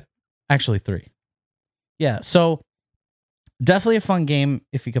 Actually 3. Yeah, so definitely a fun game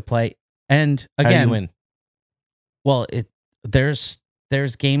if you could play. And How do again, you win? well, there's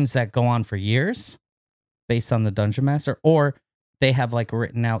games that go on for years based on the Dungeon Master, or they have like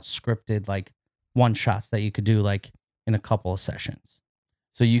written out scripted like one shots that you could do like in a couple of sessions.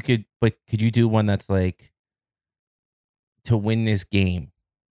 So you could, but could you do one that's like, to win this game,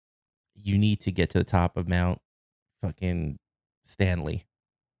 you need to get to the top of Mount fucking Stanley.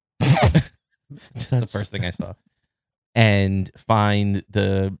 Just the That's- first thing I saw. And find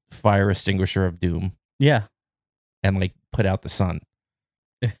the fire extinguisher of doom Yeah. and like put out the sun.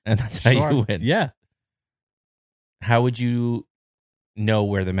 And that's how you win. Yeah. How would you know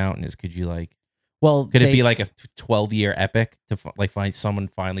where the mountain is? Could you like, Well, could it be like a 12-year epic to like find someone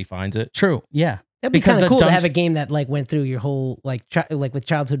finally finds it? true? Yeah. That'd be Because kind the of cool to have dungeon- a game that like went through your whole like like with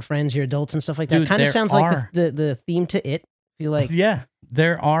childhood friends, your adults and stuff like that. Dude, Kind of there sounds are. like the theme to it. I feel like Yeah.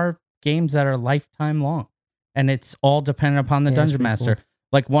 There are games that are lifetime long, and it's all dependent upon the Yeah, that's Dungeon pretty Master. cool.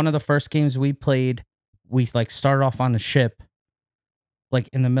 Like one of the first games we played, we like started off on a ship, like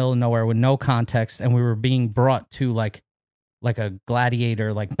in the middle of nowhere with no context, and we were being brought to like a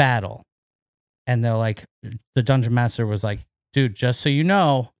gladiator like battle, and they're like, the Dungeon Master was like, dude, just so you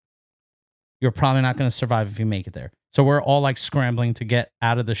know, you're probably not going to survive if you make it there. So we're all like scrambling to get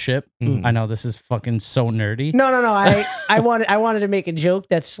out of the ship. Mhm. I know this is fucking so nerdy. no. I wanted to make a joke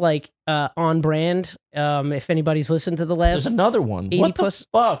that's like on brand. If anybody's listened to the There's last, another one. 80 What plus- the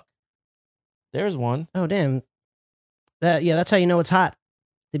fuck? There's one. oh damn, that's how you know it's hot.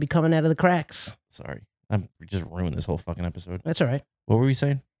 They be coming out of the cracks. Sorry. I'm just ruined this whole fucking episode. That's all right. What were we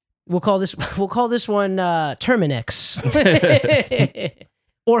saying? We'll call this one Terminex.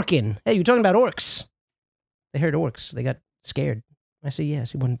 Orkin. Hey, you're talking about orcs. They heard orcs. They got scared. I say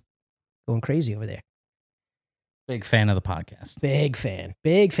yes. He went going crazy over there. Big fan of the podcast. Big fan.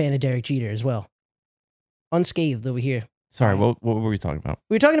 Big fan of Derek Jeter as well. Unscathed over here. Sorry, what were we talking about?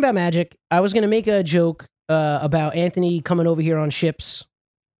 We were talking about magic. I was going to make a joke about Anthony coming over here on ships.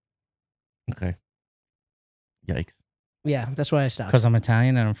 Okay. Yikes. Yeah, that's why I stopped. Because I'm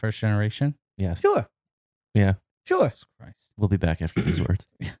Italian and I'm first generation. Yes. Sure. Yeah. Sure. Jesus Christ. We'll be back after these words.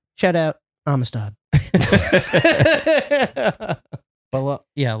 Shout out Amistad. But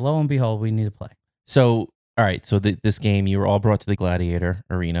lo and behold, we need to play. So, all right. So this game, you were all brought to the gladiator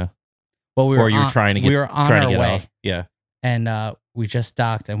arena, Well, or you were trying to get we were on trying our to get way, off. Yeah. and we just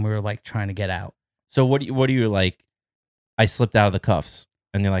docked, and we were like trying to get out. So what do you like? I slipped out of the cuffs,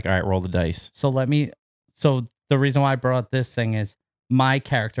 and they're like, all right, roll the dice. So the reason why I brought this thing is my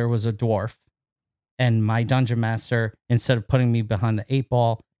character was a dwarf, and my Dungeon Master, instead of putting me behind the 8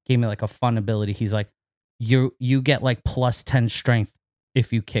 ball, gave me like a fun ability. He's like, you get like plus 10 strength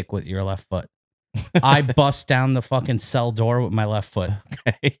if you kick with your left foot. I bust down the fucking cell door with my left foot.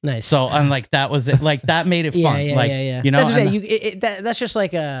 Okay. Nice. So I'm like, that was it. Like that made it yeah, fun. yeah, like, yeah. you know, that's, what I'm and- saying. That's just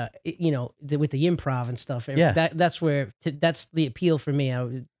like with the improv and stuff. Yeah. That's where that's the appeal for me. I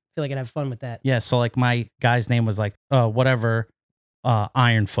would feel like I'd have fun with that. yeah. So like my guy's name was like, whatever,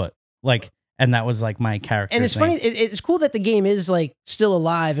 Ironfoot. Like, and that was like my character. And it's funny. It's cool that the game is like still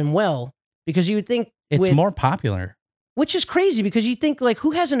alive and well, because you would think It's more popular. which is crazy because you think like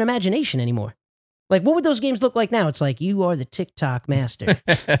who has an imagination anymore? Like what would those games look like now? It's like you are the TikTok master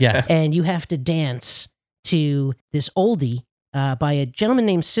Yeah. and you have to dance to this oldie by a gentleman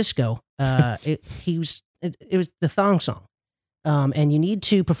named Cisco. It was the thong song. And you need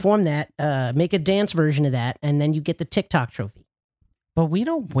to perform that, make a dance version of that, and then you get the TikTok trophy. But we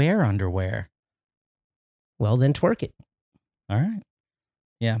don't wear underwear. Well, then twerk it. All right.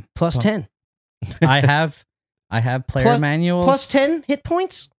 Yeah. Plus Well, 10. I have player Plus- manuals. Plus 10 hit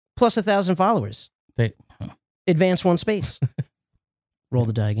points, plus 1,000 followers. They- Advance 1 space. Roll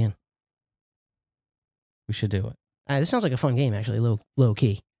the die again. we should do it. This sounds like a fun game, actually. Low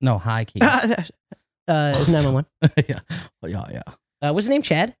key. No, high key. It's 911. yeah. Yeah. What's his name?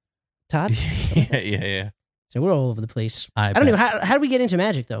 Chad? Todd? yeah. So we're all over the place. I I don't know. bet. How do we get into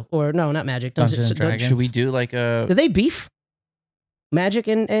Magic, though? Or no, not Magic. Dungeons and Dragons. Should we do like a? Do they beef? Magic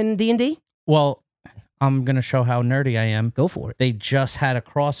and D&D? Well, I'm going to show how nerdy I am. Go for it. They just had a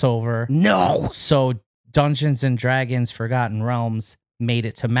crossover. No. So Dungeons and Dragons Forgotten Realms made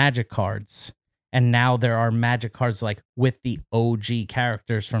it to Magic cards. And now there are Magic cards like with the OG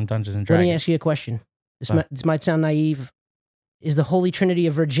characters from Dungeons and Let Dragons. me ask you a question. This What? might sound naive. Is the Holy Trinity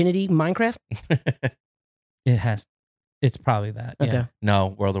of Virginity Minecraft? It's probably that. Okay. Yeah. No,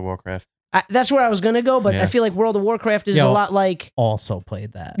 World of Warcraft. That's where I was gonna go, but Yeah. I feel like World of Warcraft is a Yo. lot like. Also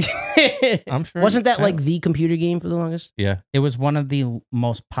played that. I'm sure. Wasn't that you like have. the computer game for the longest? Yeah. It was one of the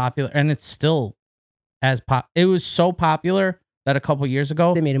most popular, and it's still it was so popular that a couple years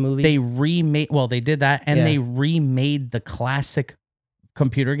ago They made a movie. they remade. Well, they did that, and Yeah. they remade the classic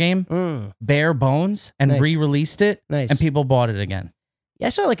computer game bare bones and Nice. re-released it, Nice. and people bought it again. Yeah, I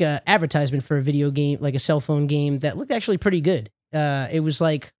saw like a advertisement for a video game, like a cell phone game that looked actually pretty good. It was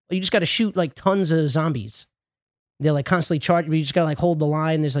like you just got to shoot like tons of zombies. They're like constantly charging. You just got to like hold the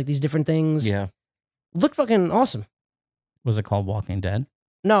line. There's like these different things. Yeah. Looked fucking awesome. Was it called Walking Dead?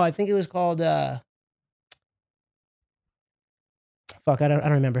 No, I think it was called. Fuck, I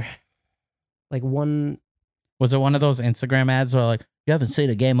don't remember. Like one. Was it one of those Instagram ads where like you haven't seen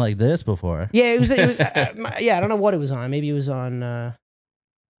a game like this before? Yeah, it was. Yeah, I don't know what it was on. Maybe it was on.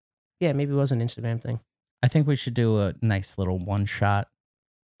 Yeah, maybe it was an Instagram thing. I think we should do a nice little one-shot,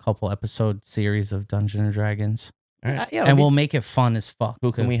 couple episode series of Dungeons and Dragons, Yeah, and we'll make it fun as fuck.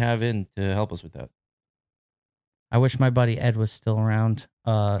 Who can too. we have in to help us with that? I wish my buddy Ed was still around.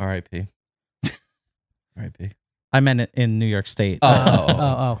 R.I.P. R.I.P. I meant it in New York State.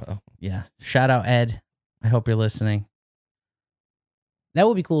 Oh. Yeah. Shout out Ed. I hope you're listening. That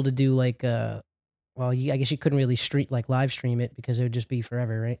would be cool to do. Like, well, I guess you couldn't really live stream it because it would just be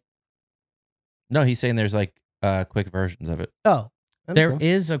forever, right? No, he's saying there's like quick versions of it. Oh, that'd be There cool.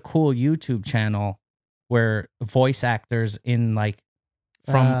 is a cool YouTube channel where voice actors in like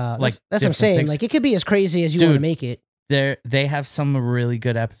from like that's what I'm different saying. things- Like, it could be as crazy as you want to Dude. make it. they have some really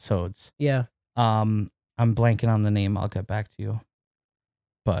good episodes. Yeah. I'm blanking on the name. I'll get back to you.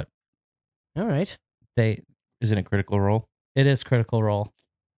 But All right. they Isn't it Critical Role? it is Critical Role.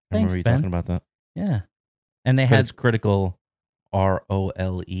 I remember Thanks, you Ben. talking about that. Yeah. And they But had it's Critical ROLE,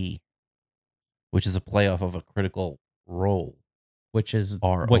 which is a playoff of a Critical Role. which is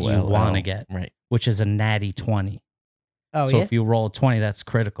ROLL. what you want to get, Right. which is a natty 20. Oh, so yeah. if you roll a 20, that's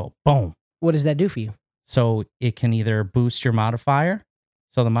critical. Boom. What does that do for you? So it can either boost your modifier.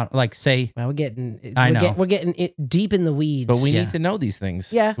 So like say Well, we're getting. I know. We're getting it deep in the weeds. But we Yeah. need to know these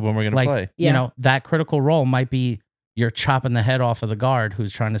things Yeah. when we're going to like play. Yeah. you know that critical roll might be you're chopping the head off of the guard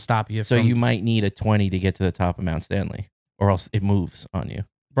who's trying to stop you. So from, you might need a 20 to get to the top of Mount Stanley, or else it moves on you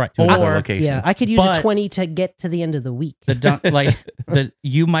right to another or location. Yeah, I could use But- a 20 to get to the end of the week.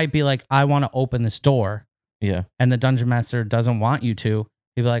 you might be like, I want to open this door, Yeah. and the dungeon master doesn't want you to.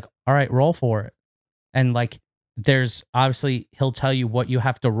 He'd be like, all right, roll for it, and like there's obviously he'll tell you what you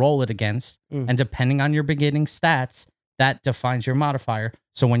have to roll it against, Mm. and depending on your beginning stats, that defines your modifier.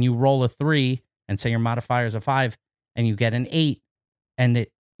 So when you roll a 3 and say your modifier is a 5, and you get an 8, and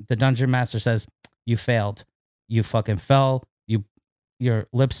the dungeon master says you failed, you fucking fell, your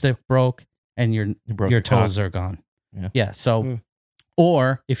lipstick broke, and You broke your the cock. toes are gone. Yeah. So, Mm.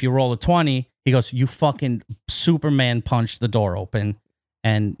 or if you roll a 20, he goes, you fucking Superman punched the door open,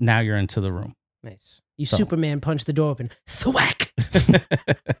 and now you're into the room. Nice. You So- Superman punch the door open. Thwack.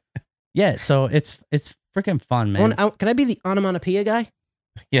 Yeah, so it's freaking fun, man. Can I be the onomatopoeia guy?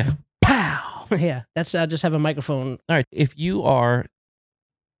 Yeah. Pow! Yeah, that's. I just have a microphone. All right. If you are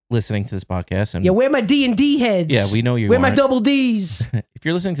listening to this podcast, and Yeah, where my D&D heads? yeah, we know you Where my aren't. double Ds? If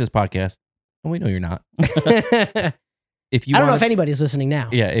you're listening to this podcast, and we know you're not, I if you don't know wanna- if anybody's listening now.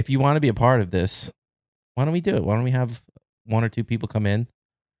 yeah, if you want to be a part of this, why don't we do it? Why don't we have 1 or 2 people come in,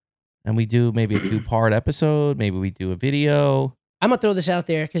 and we do maybe a 2-part episode? Maybe we do a video. I'm gonna throw this out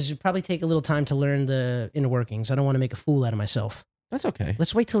there because it probably take a little time to learn the inner workings. I don't want to make a fool out of myself. That's okay.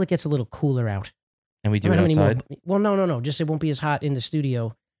 Let's wait till it gets a little cooler out. And we do I it don't know how many outside. more- Well, no. Just it won't be as hot in the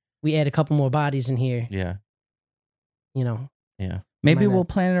studio. We add a couple more bodies in here. Yeah. You know, Yeah. Maybe Might we'll not.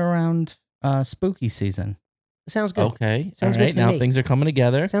 plan it around spooky season. sounds good. Okay. All Sounds good right. to Now me. things are coming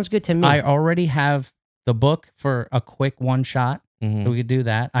together. Sounds good to me. I already have the book for a quick one shot, Mhm. so we could do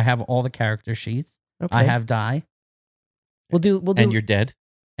that. I have all the character sheets. okay. I have die, We'll do. And you're dead.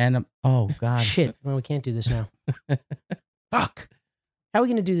 and oh god, Shit. Well, we can't do this now. Fuck. How are we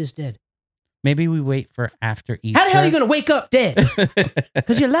gonna do this dead? maybe we wait for after Easter. How the hell are you gonna wake up dead?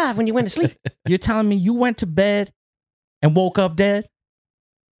 Because you're alive when you went to sleep. You're telling me you went to bed and woke up dead?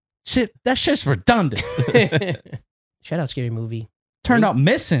 Shit, that shit's redundant. Shout out Scary Movie. Turned up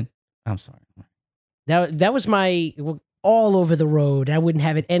missing. I'm sorry. That was my all over the road. I wouldn't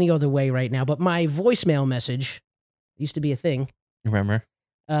have it any other way right now. But my voicemail message used to be a thing. Remember?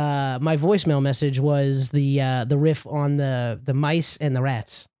 My voicemail message was the riff on the mice and the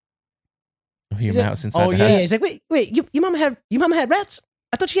rats. Your Is it- mouse inside Oh, the Yeah, house. he's like, wait, your mama had rats?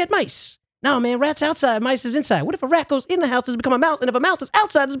 I thought she had mice. No, man, rats outside, mice is inside. What if a rat goes in the house, does it become a mouse? And if a mouse is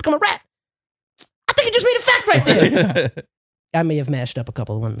outside, does it become a rat? I think you just made a fact right there. I may have mashed up a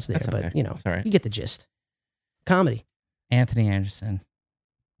couple of ones there, That's but okay. you know, That's all right. you get the gist. Comedy. Anthony Anderson.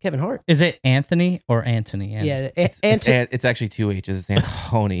 Kevin Hart. Is it Anthony or Anthony Anderson? Yeah, It's actually 2 H's. It's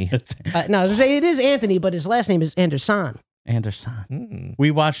Anthony. no, I was gonna say it is Anthony, but his last name is Anderson. Anderson. Mm. We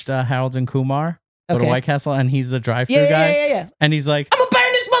watched Harold and Kumar go to Okay. White Castle, and he's the drive-thru Yeah, guy. yeah. And he's like, I'm gonna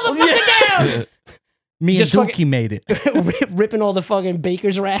burn this motherfucker down. me Just and Dookie fucking- made it. Ripping all the fucking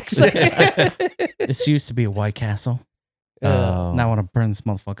baker's racks. This used to be a White Castle. Oh. Now I want to burn this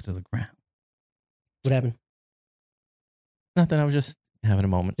motherfucker to the ground. What happened? Nothing. I was just having a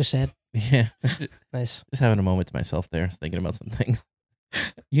moment. Just sad. Yeah. Nice. Just having a moment to myself there, thinking about some things.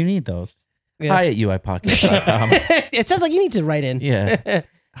 You need those. Yeah. Hi at uipodcast.com. It sounds like you need to write in. Yeah. Hi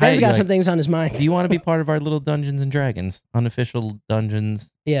Ben's at got UI. some things on his mind. Do you want to be part of our little Dungeons and Dragons? Unofficial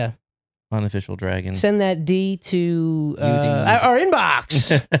Dungeons, Yeah. unofficial Dragons. Send that D to UD. our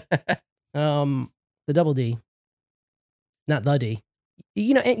inbox. The double D. Not the D.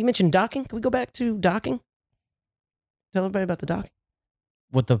 You know, you mentioned docking. Can we go back to docking? Tell everybody about the docking.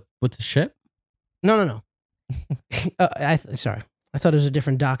 With the ship? No. Sorry. I thought it was a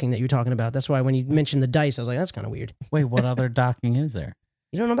different docking that you were talking about. That's why when you mentioned the dice, I was like, that's kind of weird. Wait, what other docking is there?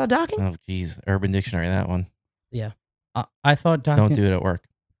 You don't know about docking? Oh, geez. Urban Dictionary, that one. I thought docking. Don't do it at work.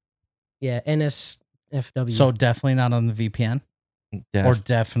 Yeah, NSFW. So definitely not on the VPN, or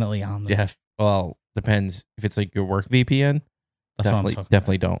definitely on the. Well, depends. If it's like your work VPN, That's what I'm talking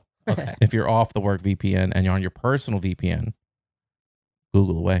definitely don't. about. Okay. If you're off the work VPN and you're on your personal VPN,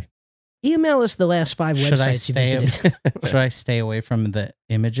 Google away. Email us the last 5 Should I websites you stay? visited. Should I stay away from the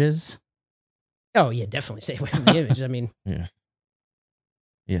images? Oh, yeah, definitely stay away from the image. I mean,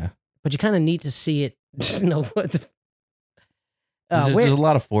 Yeah. but you kind of need to see it. to know what the... There's a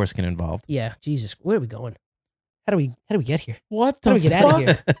lot of foreskin involved. Yeah, Jesus, where are we going? How do we get here? What How the do we get out of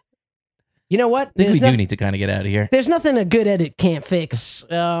here? You know what? I think we There's do need to kind of get out of here. There's nothing a good edit can't fix.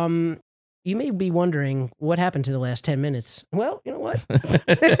 You may be wondering what happened to the last 10 minutes. Well, you know what?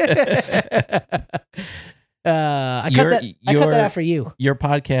 I cut that out for you. Your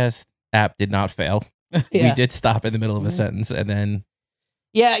podcast app did not fail. Yeah. We did stop in the middle of a sentence and then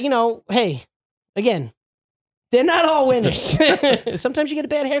Yeah, you know, hey, again, they're not all winners. Sometimes you get a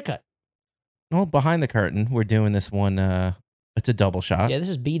bad haircut. well, behind the curtain, we're doing this one. It's a double shot. Yeah, this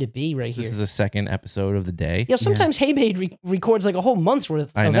is B2B right here. This is the second episode of the day. Yeah, sometimes Haymade records like a whole month's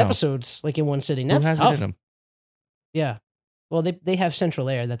worth I of know. episodes like in one sitting. Who That's has it tough. in 'em? Yeah. Well, they have central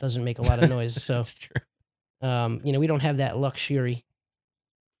air that doesn't make a lot of noise. So, That's true. you know, we don't have that luxury.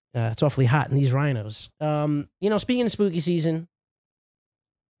 It's awfully hot in these rhinos. You know, speaking of spooky season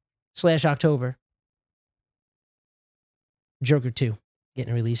 / October, Joker 2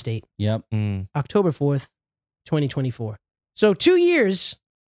 getting a release date. Yep. October 4th, 2024. So 2 years,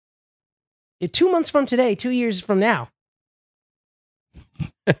 2 months from today, 2 years from now,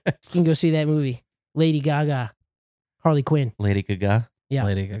 you can go see that movie. Lady Gaga, Harley Quinn. Lady Gaga. Yeah.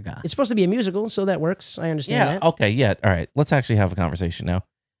 Lady Gaga. It's supposed to be a musical, so that works. I understand Yeah. that. Okay. Yeah. All right. Let's actually have a conversation now.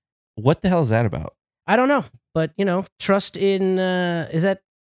 What the hell is that about? I don't know, but you know, trust in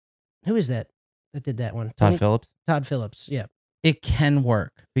who is that did that one? Todd Phillips. Todd Phillips. Yeah. It can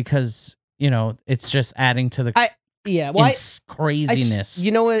work because it's just adding to the Yeah. Well, craziness.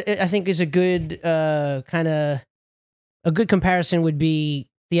 you know what I think is a good a good comparison would be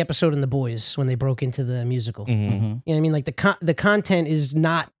the episode in The Boys when they broke into the musical. Mhm. Mhm. You know what I mean? Like the content is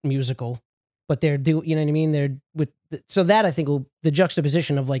not musical, but you know what I mean? They're so that I think will the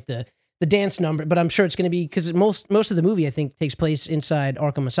juxtaposition of like the dance number, but I'm sure it's going to be because most of the movie I think takes place inside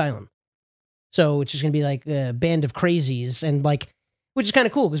Arkham Asylum. So it's just going to be like a band of crazies and like, which is kind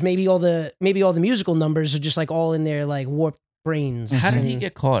of cool because maybe all the musical numbers are just like all in their like warped brains. How did he And-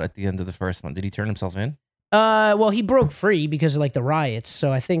 get caught at the end of the first one? Did he turn himself in? well, he broke free because of like the riots.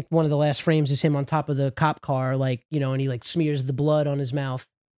 So I think one of the last frames is him on top of the cop car, like, you know, and he like smears the blood on his mouth.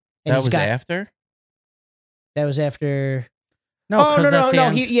 And That he's was got- after? That was after. No, Oh 'cause no at no the no!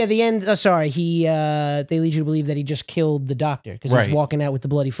 end- The end. Sorry, they lead you to believe that he just killed the doctor because Right. he's walking out with the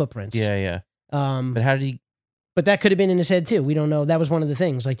bloody footprints. Yeah, yeah. But how did he? But that could have been in his head too. We don't know. That was one of the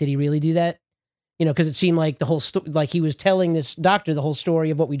things. Like, did he really do that? You know, because it seemed like the whole like he was telling this doctor the whole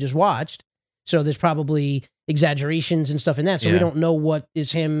story of what we just watched. So there's probably exaggerations and stuff in that. So we Yeah. don't know what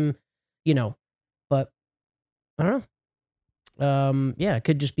is him. You know, but I don't know. Yeah, it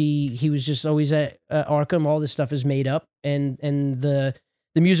could just be he was just always at Arkham. All this stuff is made up, and the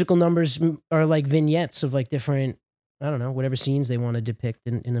musical numbers are like vignettes of like different, I don't know, whatever scenes they want to depict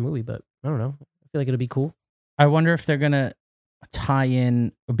in the movie. But I don't know. I feel like it'll be cool. I wonder if they're gonna tie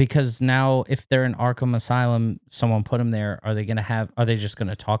in because now if they're in Arkham Asylum, someone put him there. Are they just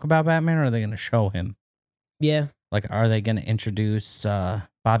gonna talk about Batman or are they gonna show him? Yeah, Like, are they going to introduce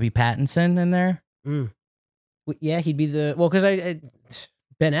Bobby Pattinson in there? Yeah, he'd be the because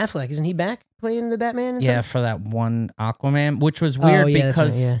Ben Affleck, isn't he back playing the Batman? And Yeah, stuff? for that one Aquaman, which was weird that's right,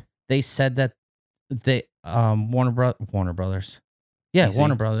 because they said that they Warner Brothers, DC.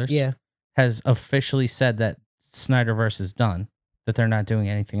 Warner Brothers, yeah. has officially said that Snyderverse is done, that they're not doing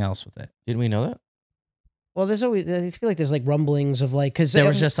anything else with it. Didn't we know that? Well, there's always I feel like there's like rumblings of like because There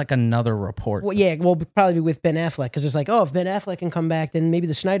was just like another report. Well, yeah, well, probably with Ben Affleck because it's like, oh, if Ben Affleck can come back, then maybe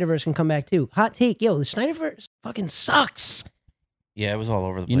the Snyderverse can come back too. Hot take, yo, the Snyderverse fucking sucks. Yeah, it was all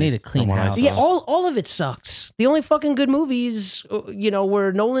over the place. You need a clean from what I house. saw. Yeah, all of it sucks. The only fucking good movies,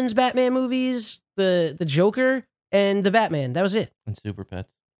 were Nolan's Batman movies, the Joker, and the Batman. That was it. And Super Pets.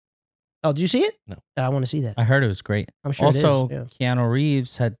 Oh, did you see it? No. I want to see that. I heard it was great. I'm sure Also, it is. Keanu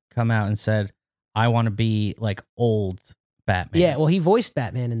Reeves had come out and said, I want to be like old Batman. Yeah, well, he voiced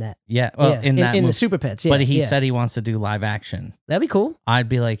Batman in that. Yeah, well, Yeah, in that in movie. the Super Pets. Yeah, But he yeah. said he wants to do live action. That'd be cool. I'd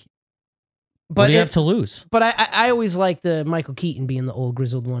be like, what But do you have to lose? But I always like the Michael Keaton being the old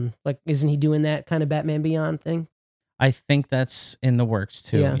grizzled one. Like, isn't he doing that kind of Batman Beyond thing? I think that's in the works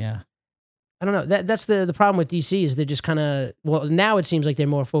too. Yeah. Yeah. I don't know. That's the problem with DC is they're just kind of now it seems like they're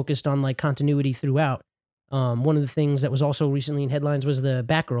more focused on like continuity throughout. One of the things that was also recently in headlines was the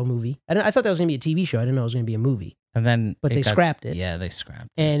Batgirl movie. I thought that was going to be a TV show. I didn't know it was going to be a movie. And then, But they scrapped it. Yeah, they scrapped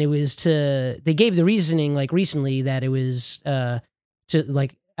it. And it was they gave the reasoning like recently that it was to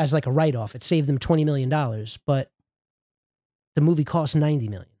like as like a write off. It saved them $20 million, but the movie cost $90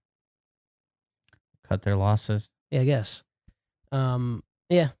 million. Cut their losses. Yeah, I guess.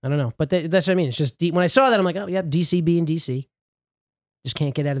 Yeah, I don't know, but that's what I mean. It's just when I saw that, I'm like, oh, yep, DC being DC, just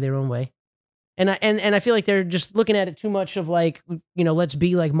can't get out of their own way, and I feel like they're just looking at it too much of like, let's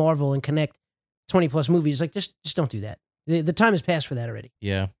be like Marvel and connect 20 plus movies. Like, just don't do that. The time has passed for that already.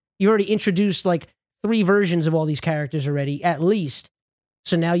 Yeah. You already introduced like 3 versions of all these characters already, at least.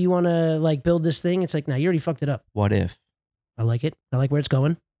 So now you want to like build this thing? It's like, no, you already fucked it up. What if I like it. I like where it's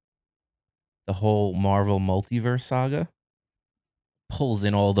going. the whole Marvel multiverse saga pulls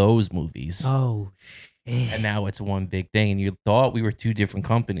in all those movies? Oh, shit. And now it's one big thing. And you thought we were 2 different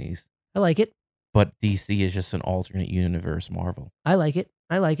companies, I like it. but DC is just an alternate universe Marvel. I like it.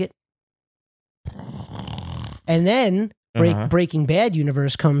 I like it. And then Breaking Bad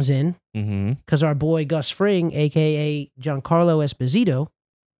universe comes in Mm-hmm. because our boy Gus Fring, a.k.a. Giancarlo Esposito,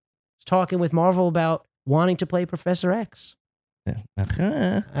 is talking with Marvel about wanting to play Professor X. I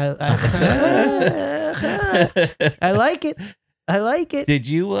like it. I like it. Did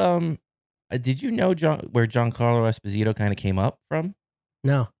you know where Giancarlo Esposito kind of came up from?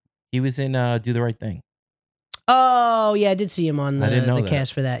 No. He was in Do the Right Thing. Oh, yeah, I did see him on I didn't know the that.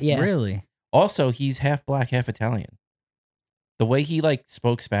 cast for that. Yeah. Really? Also, he's half black, half Italian. The way he like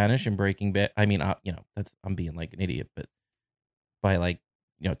spoke Spanish in Breaking Bad, I mean, I'm being like an idiot, but by like,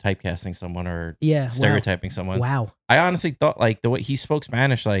 typecasting someone or Yeah. stereotyping someone. Wow. I honestly thought like the way he spoke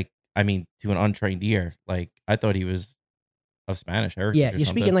Spanish, like, I mean, to an untrained ear, like I thought he was of Spanish heritage. Yeah, or you're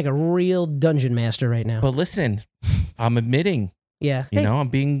something. speaking like a real dungeon master right now. But listen, I'm admitting, Yeah. Hey, I'm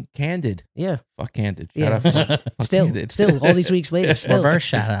being candid. yeah. Fuck candid. Yeah. Shut up. Fuck Still, candid. all these weeks later, still. Reverse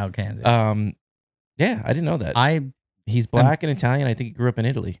shout out, Candy. Yeah, I didn't know that. He's black and Italian. I think he grew up in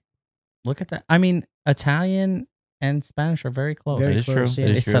Italy. Look at that. I mean, Italian and Spanish are very close. Very It is close, true. yeah.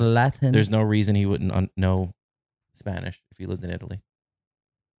 It is It's true. a Latin. There's no reason he wouldn't know Spanish if he lived in Italy.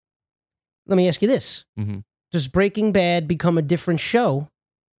 Let me ask you this. Mm-hmm. Does Breaking Bad become a different show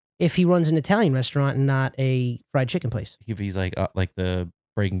if he runs an Italian restaurant and not a fried chicken place? If he's like the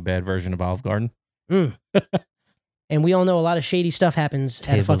Breaking Bad version of Olive Garden. And we all know a lot of shady stuff happens at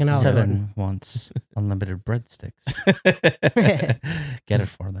a Table fucking Olive Garden. 7 wants unlimited breadsticks. Get it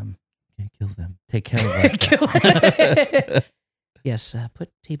for them. Can't kill them. Take care of that. Kill guest. it. Yes,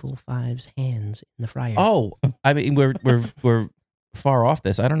 put table 5's hands in the fryer. Oh, I mean, we're far off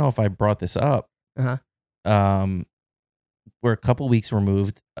this. I don't know if I brought this up. Uh-huh. We're a couple weeks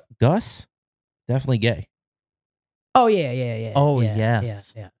removed. Gus, definitely gay, Oh, yeah. Oh, yeah,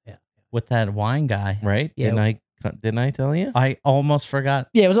 yes. Yeah. With that wine guy. right? Yeah. Didn't I tell you? I almost forgot.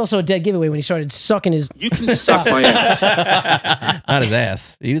 Yeah, it was also a dead giveaway when he started sucking his... You can suck my ass. Not his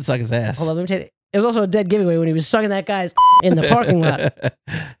ass. He didn't suck his ass. Hold on, let me tell you. It was also a dead giveaway when he was sucking that guy's in the parking lot.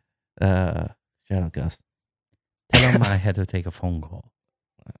 Shout out Gus. Tell him I had to take a phone call.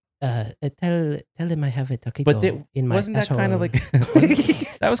 Tell him I have a taquito But in my wasn't that kind of asshole.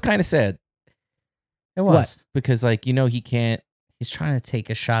 like that was kind of sad It was. because like he can't, He's trying to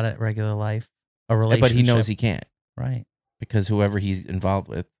take a shot at regular life, a relationship. but he knows he can't Right. because whoever he's involved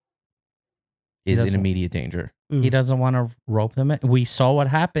with He is in doesn't- immediate danger. Mm. He doesn't want to rope them in. We saw what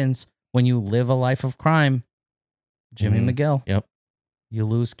happens when you live a life of crime. Jimmy Mhm. McGill. Yep. You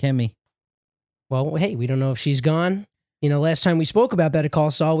lose Kimmy. Well, hey, we don't know if she's gone. You know, last time we spoke about Better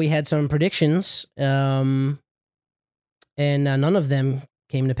Call Saul, we had some predictions, and none of them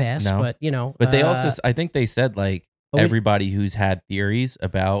came to pass. No. But you know, But they also, I think they said like but we- everybody who's had theories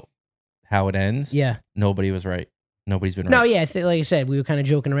about how it ends, yeah. nobody was right. Nobody's been right. No, yeah, like I said, we were kind of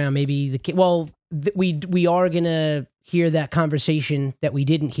joking around. Maybe we are gonna hear that conversation that we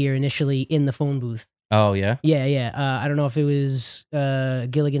didn't hear initially in the phone booth. Oh yeah. Yeah. I don't know if it was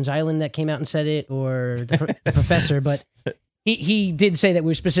Gilligan's Island that came out and said it, or the professor, but he did say that we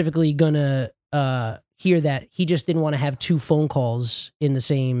were specifically gonna hear that. He just didn't want to have two phone calls in the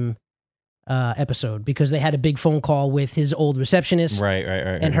same episode because they had a big phone call with his old receptionist, Right.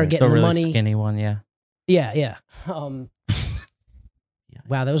 and her right. getting The really money. skinny one, yeah. Yeah.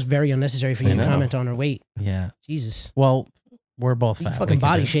 Wow, that was very unnecessary for I you to know. comment on her weight. Yeah. Jesus. Well, we're both You fat. fucking We can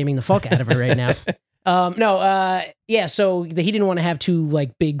body do it. shaming the fuck out of her right now. Yeah, so he didn't want to have two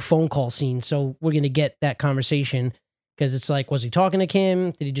like big phone call scenes. So we're going to get that conversation because it's like, was he talking to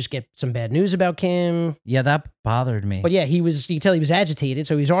Kim? Did he just get some bad news about Kim? Yeah, that bothered me. But yeah, you could tell he was agitated.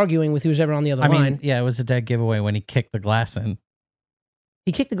 So he was arguing with who's ever on the other I line. mean, yeah, it was a dead giveaway when he kicked the glass in.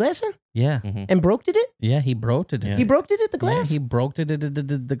 He kicked the glass in Yeah. Mhm. and broke it? Yeah, he broke it. Yeah. He broke it at the Yeah, glass? he broke it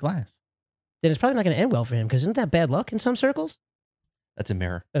the glass. Then it's probably not going to end well for him because isn't that bad luck in some circles? That's a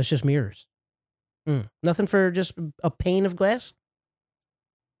mirror. Oh, it's just mirrors. Nothing for just a pane of glass?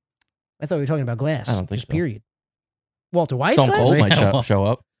 I thought we were talking about glass. I don't think just so. period. Walter White's Stone glass? Cold might Yeah, show, well- show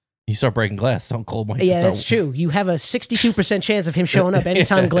up. You start breaking glass, Stone Cold might. Yeah, just that's true. You have a 62% chance of him showing up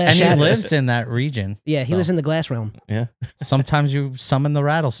anytime glass And he shatters. lives in that region. Yeah, he so. lives in the glass realm. Yeah. Sometimes you summon the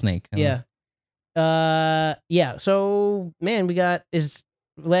rattlesnake. Yeah. Yeah. So, man, we got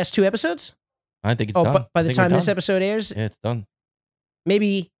last two episodes. I think it's Oh, done. but by I the think we're time this done. episode airs, Yeah, it's done.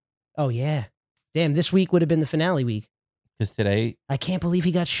 maybe. Oh yeah. Damn, this week would have been the finale week. Because today, I can't believe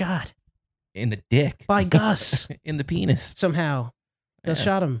he got shot in the dick, by Gus in the penis, somehow. Gus Yeah.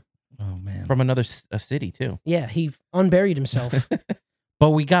 shot him. Oh man. from another a city too. Yeah, he unburied himself.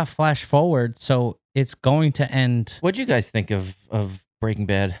 But we got flash forward, so it's going to end. What'd you guys think of Breaking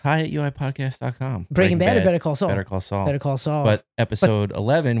Bad? Hi at uipodcast.com. Breaking Bad or Better Call Saul? Better Call Saul. Better Call Saul. But episode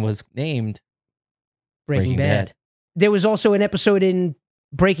 11 was named Breaking Breaking Bad. Bad. There was also an episode in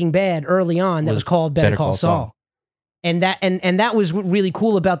Breaking Bad early on that was called Better Call Saul. And that was what really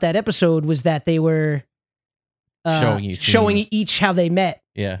cool about that episode was that they were Showing showing scenes. each how they met.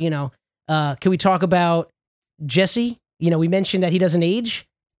 Yeah. You know, can we talk about Jesse? You know, we mentioned that he doesn't age.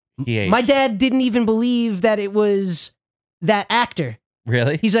 He aged. My dad didn't even believe that it was that actor.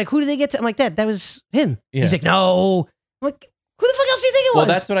 Really? He's like, who did they get to? I'm like, that was him. Yeah. He's like, no. I'm like, who the fuck else do you think it was?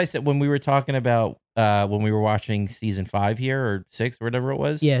 Well, that's what I said when we were talking about when we were watching season 5 here or 6 or whatever it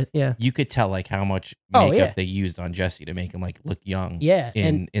was. yeah. You could tell like how much Oh, makeup yeah. they used on Jesse to make him like look young. Yeah.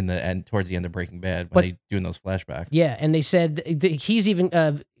 In the end towards the end of Breaking Bad But- when they doing those flashbacks. Yeah, and they said he's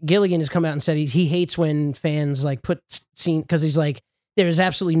even Gilligan has come out and said he hates when fans like put scene because he's like there is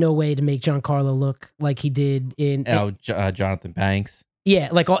absolutely no way to make Giancarlo look like he did in Jonathan Banks. yeah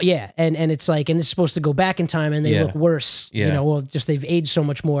and it's like and it's supposed to go back in time and they Yeah. look worse you Yeah. know well just they've aged so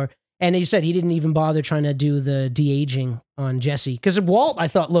much more and he said he didn't even bother trying to do the de-aging on Jesse because Walt I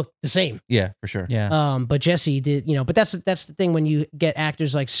thought looked the same Yeah, for sure. Yeah. but Jesse did you know but that's the thing when you get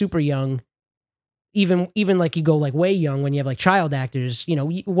actors like super young. Even like you go like way young when you have like child actors, you know,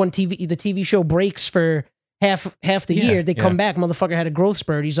 the TV show breaks for half the Yeah, year. They yeah. come back. Motherfucker had a growth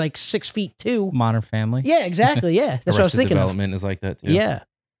spurt. He's like 6'2". Modern Family. Yeah, exactly. Yeah, that's what I was Arrested thinking of. Development is like that too. Yeah.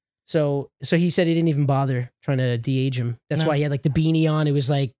 So he said he didn't even bother trying to de-age him. That's No. why he had like the beanie on. It was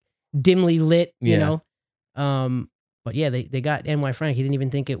like dimly lit, you Yeah. know. But yeah, they got N.Y. Frank. He didn't even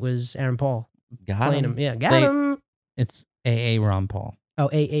think it was Aaron Paul Got playing him. him. Yeah, got They- him. It's A.A. Ron Paul. Oh,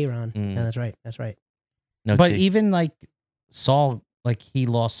 Aaron. Mm. Yeah, that's right. That's right. No, But Jake. even like Saul, like he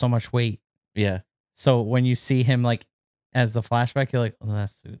lost so much weight. yeah, So when you see him like as the flashback, you're like, oh, that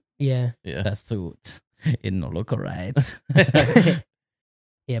suit. Yeah. yeah. That suit. It don't look right.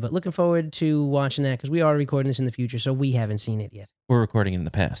 Yeah, but looking forward to watching that because we are recording this in the future, so we haven't seen it yet. We're recording in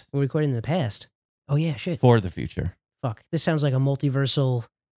the past We're recording in the past. Oh yeah, shit. for the future. Fuck. This sounds like a multiversal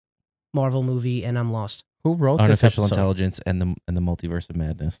Marvel movie, and I'm lost. Who wrote this Unofficial episode? intelligence and the multiverse of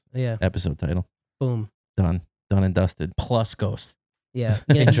madness Yeah. episode title. Boom. Done and dusted. Plus Ghost. Yeah.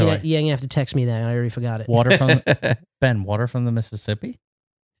 You're Enjoy. gonna, you're gonna have to text me that. I already forgot it. Water from Ben. Water from the Mississippi.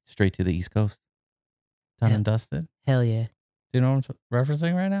 Straight to the East Coast. Done Yeah. and dusted. Hell yeah. Do you know what I'm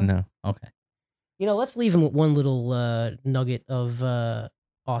referencing right now? No. Okay. You know, let's leave him with one little nugget of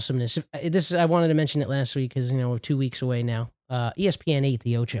awesomeness. I wanted to mention it last week because, you know, we're 2 weeks away now. ESPN 8,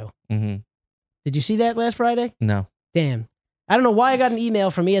 The Ocho. Mm-hmm. Did you see that last Friday? No. Damn. I don't know why I got an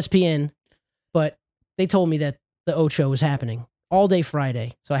email from ESPN, but they told me that the Ocho was happening all day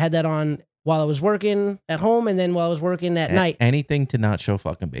Friday. So I had that on while I was working at home and then while I was working at night. Anything to not show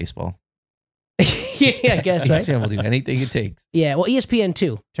fucking baseball. Yeah, I guess, right? ESPN will do anything it takes. Yeah, well, ESPN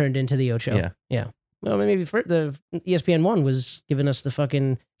 2 turned into the Ocho. Yeah. Yeah. Well, maybe for the ESPN 1 was giving us the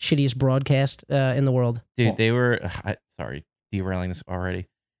fucking shittiest broadcast in the world. Dude, they were, sorry, derailing this already.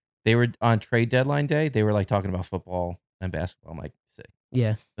 They were on trade deadline day. They were like talking about football and basketball. I'm like, sick.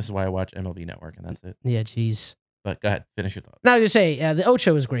 Yeah. This is why I watch MLB Network, and that's it. Yeah, jeez. But go ahead, finish your thought. Now, to say, the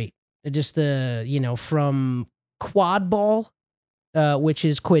Ocho is great. Just the, from quad ball, which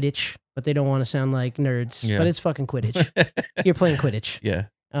is Quidditch, but they don't want to sound like nerds, Yeah. but it's fucking Quidditch. You're playing Quidditch. Yeah.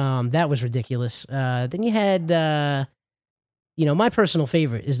 That was ridiculous. Then you had, my personal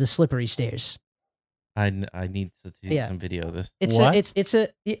favorite is the slippery stairs. I need to see Yeah. some video of this.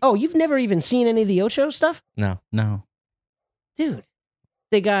 Oh, you've never even seen any of the Ocho stuff? No. Dude.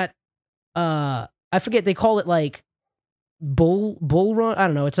 They got, I forget, they call it like bull run. I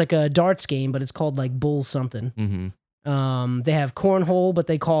don't know. It's like a darts game, but it's called like bull something. Mm-hmm. They have cornhole, but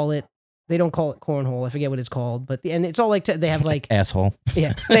they don't call it cornhole. I forget what it's called, but and it's all like they have like Asshole.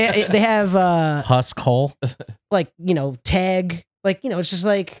 yeah, they have Husk hole. like tag, like it's just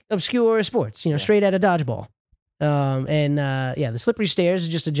like obscure sports, straight out of dodgeball. The slippery stairs is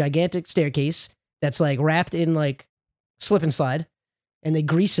just a gigantic staircase that's like wrapped in like slip and slide, and they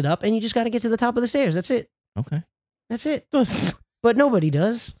grease it up, and you just got to get to the top of the stairs. That's it. Okay. That's it. But nobody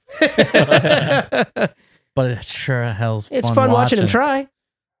does. But it sure hell's It's fun watching them try.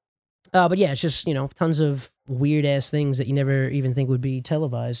 But yeah, it's just, tons of weird ass things that you never even think would be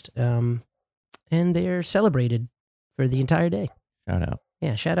televised. And they're celebrated for the entire day. Shout out.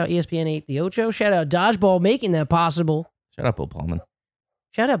 Yeah, shout out ESPN 8, the Ocho. Shout out Dodgeball making that possible. Shout out Bill Pullman.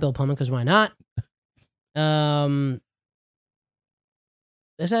 Shout out Bill Pullman, because why not?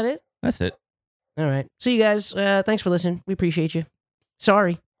 Is that it? That's it. All right. See you guys. Thanks for listening. We appreciate you.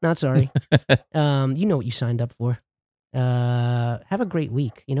 Sorry. Not sorry. You know what you signed up for. Have a great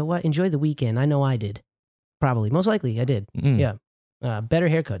week. You know what? Enjoy the weekend. I know I did. Probably. Most likely I did. Mm. Yeah. Better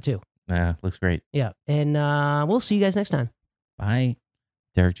haircut too. Yeah, looks great. Yeah. And we'll see you guys next time. Bye.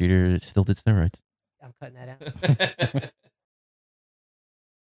 Derek Jeter still did steroids. I'm cutting that out.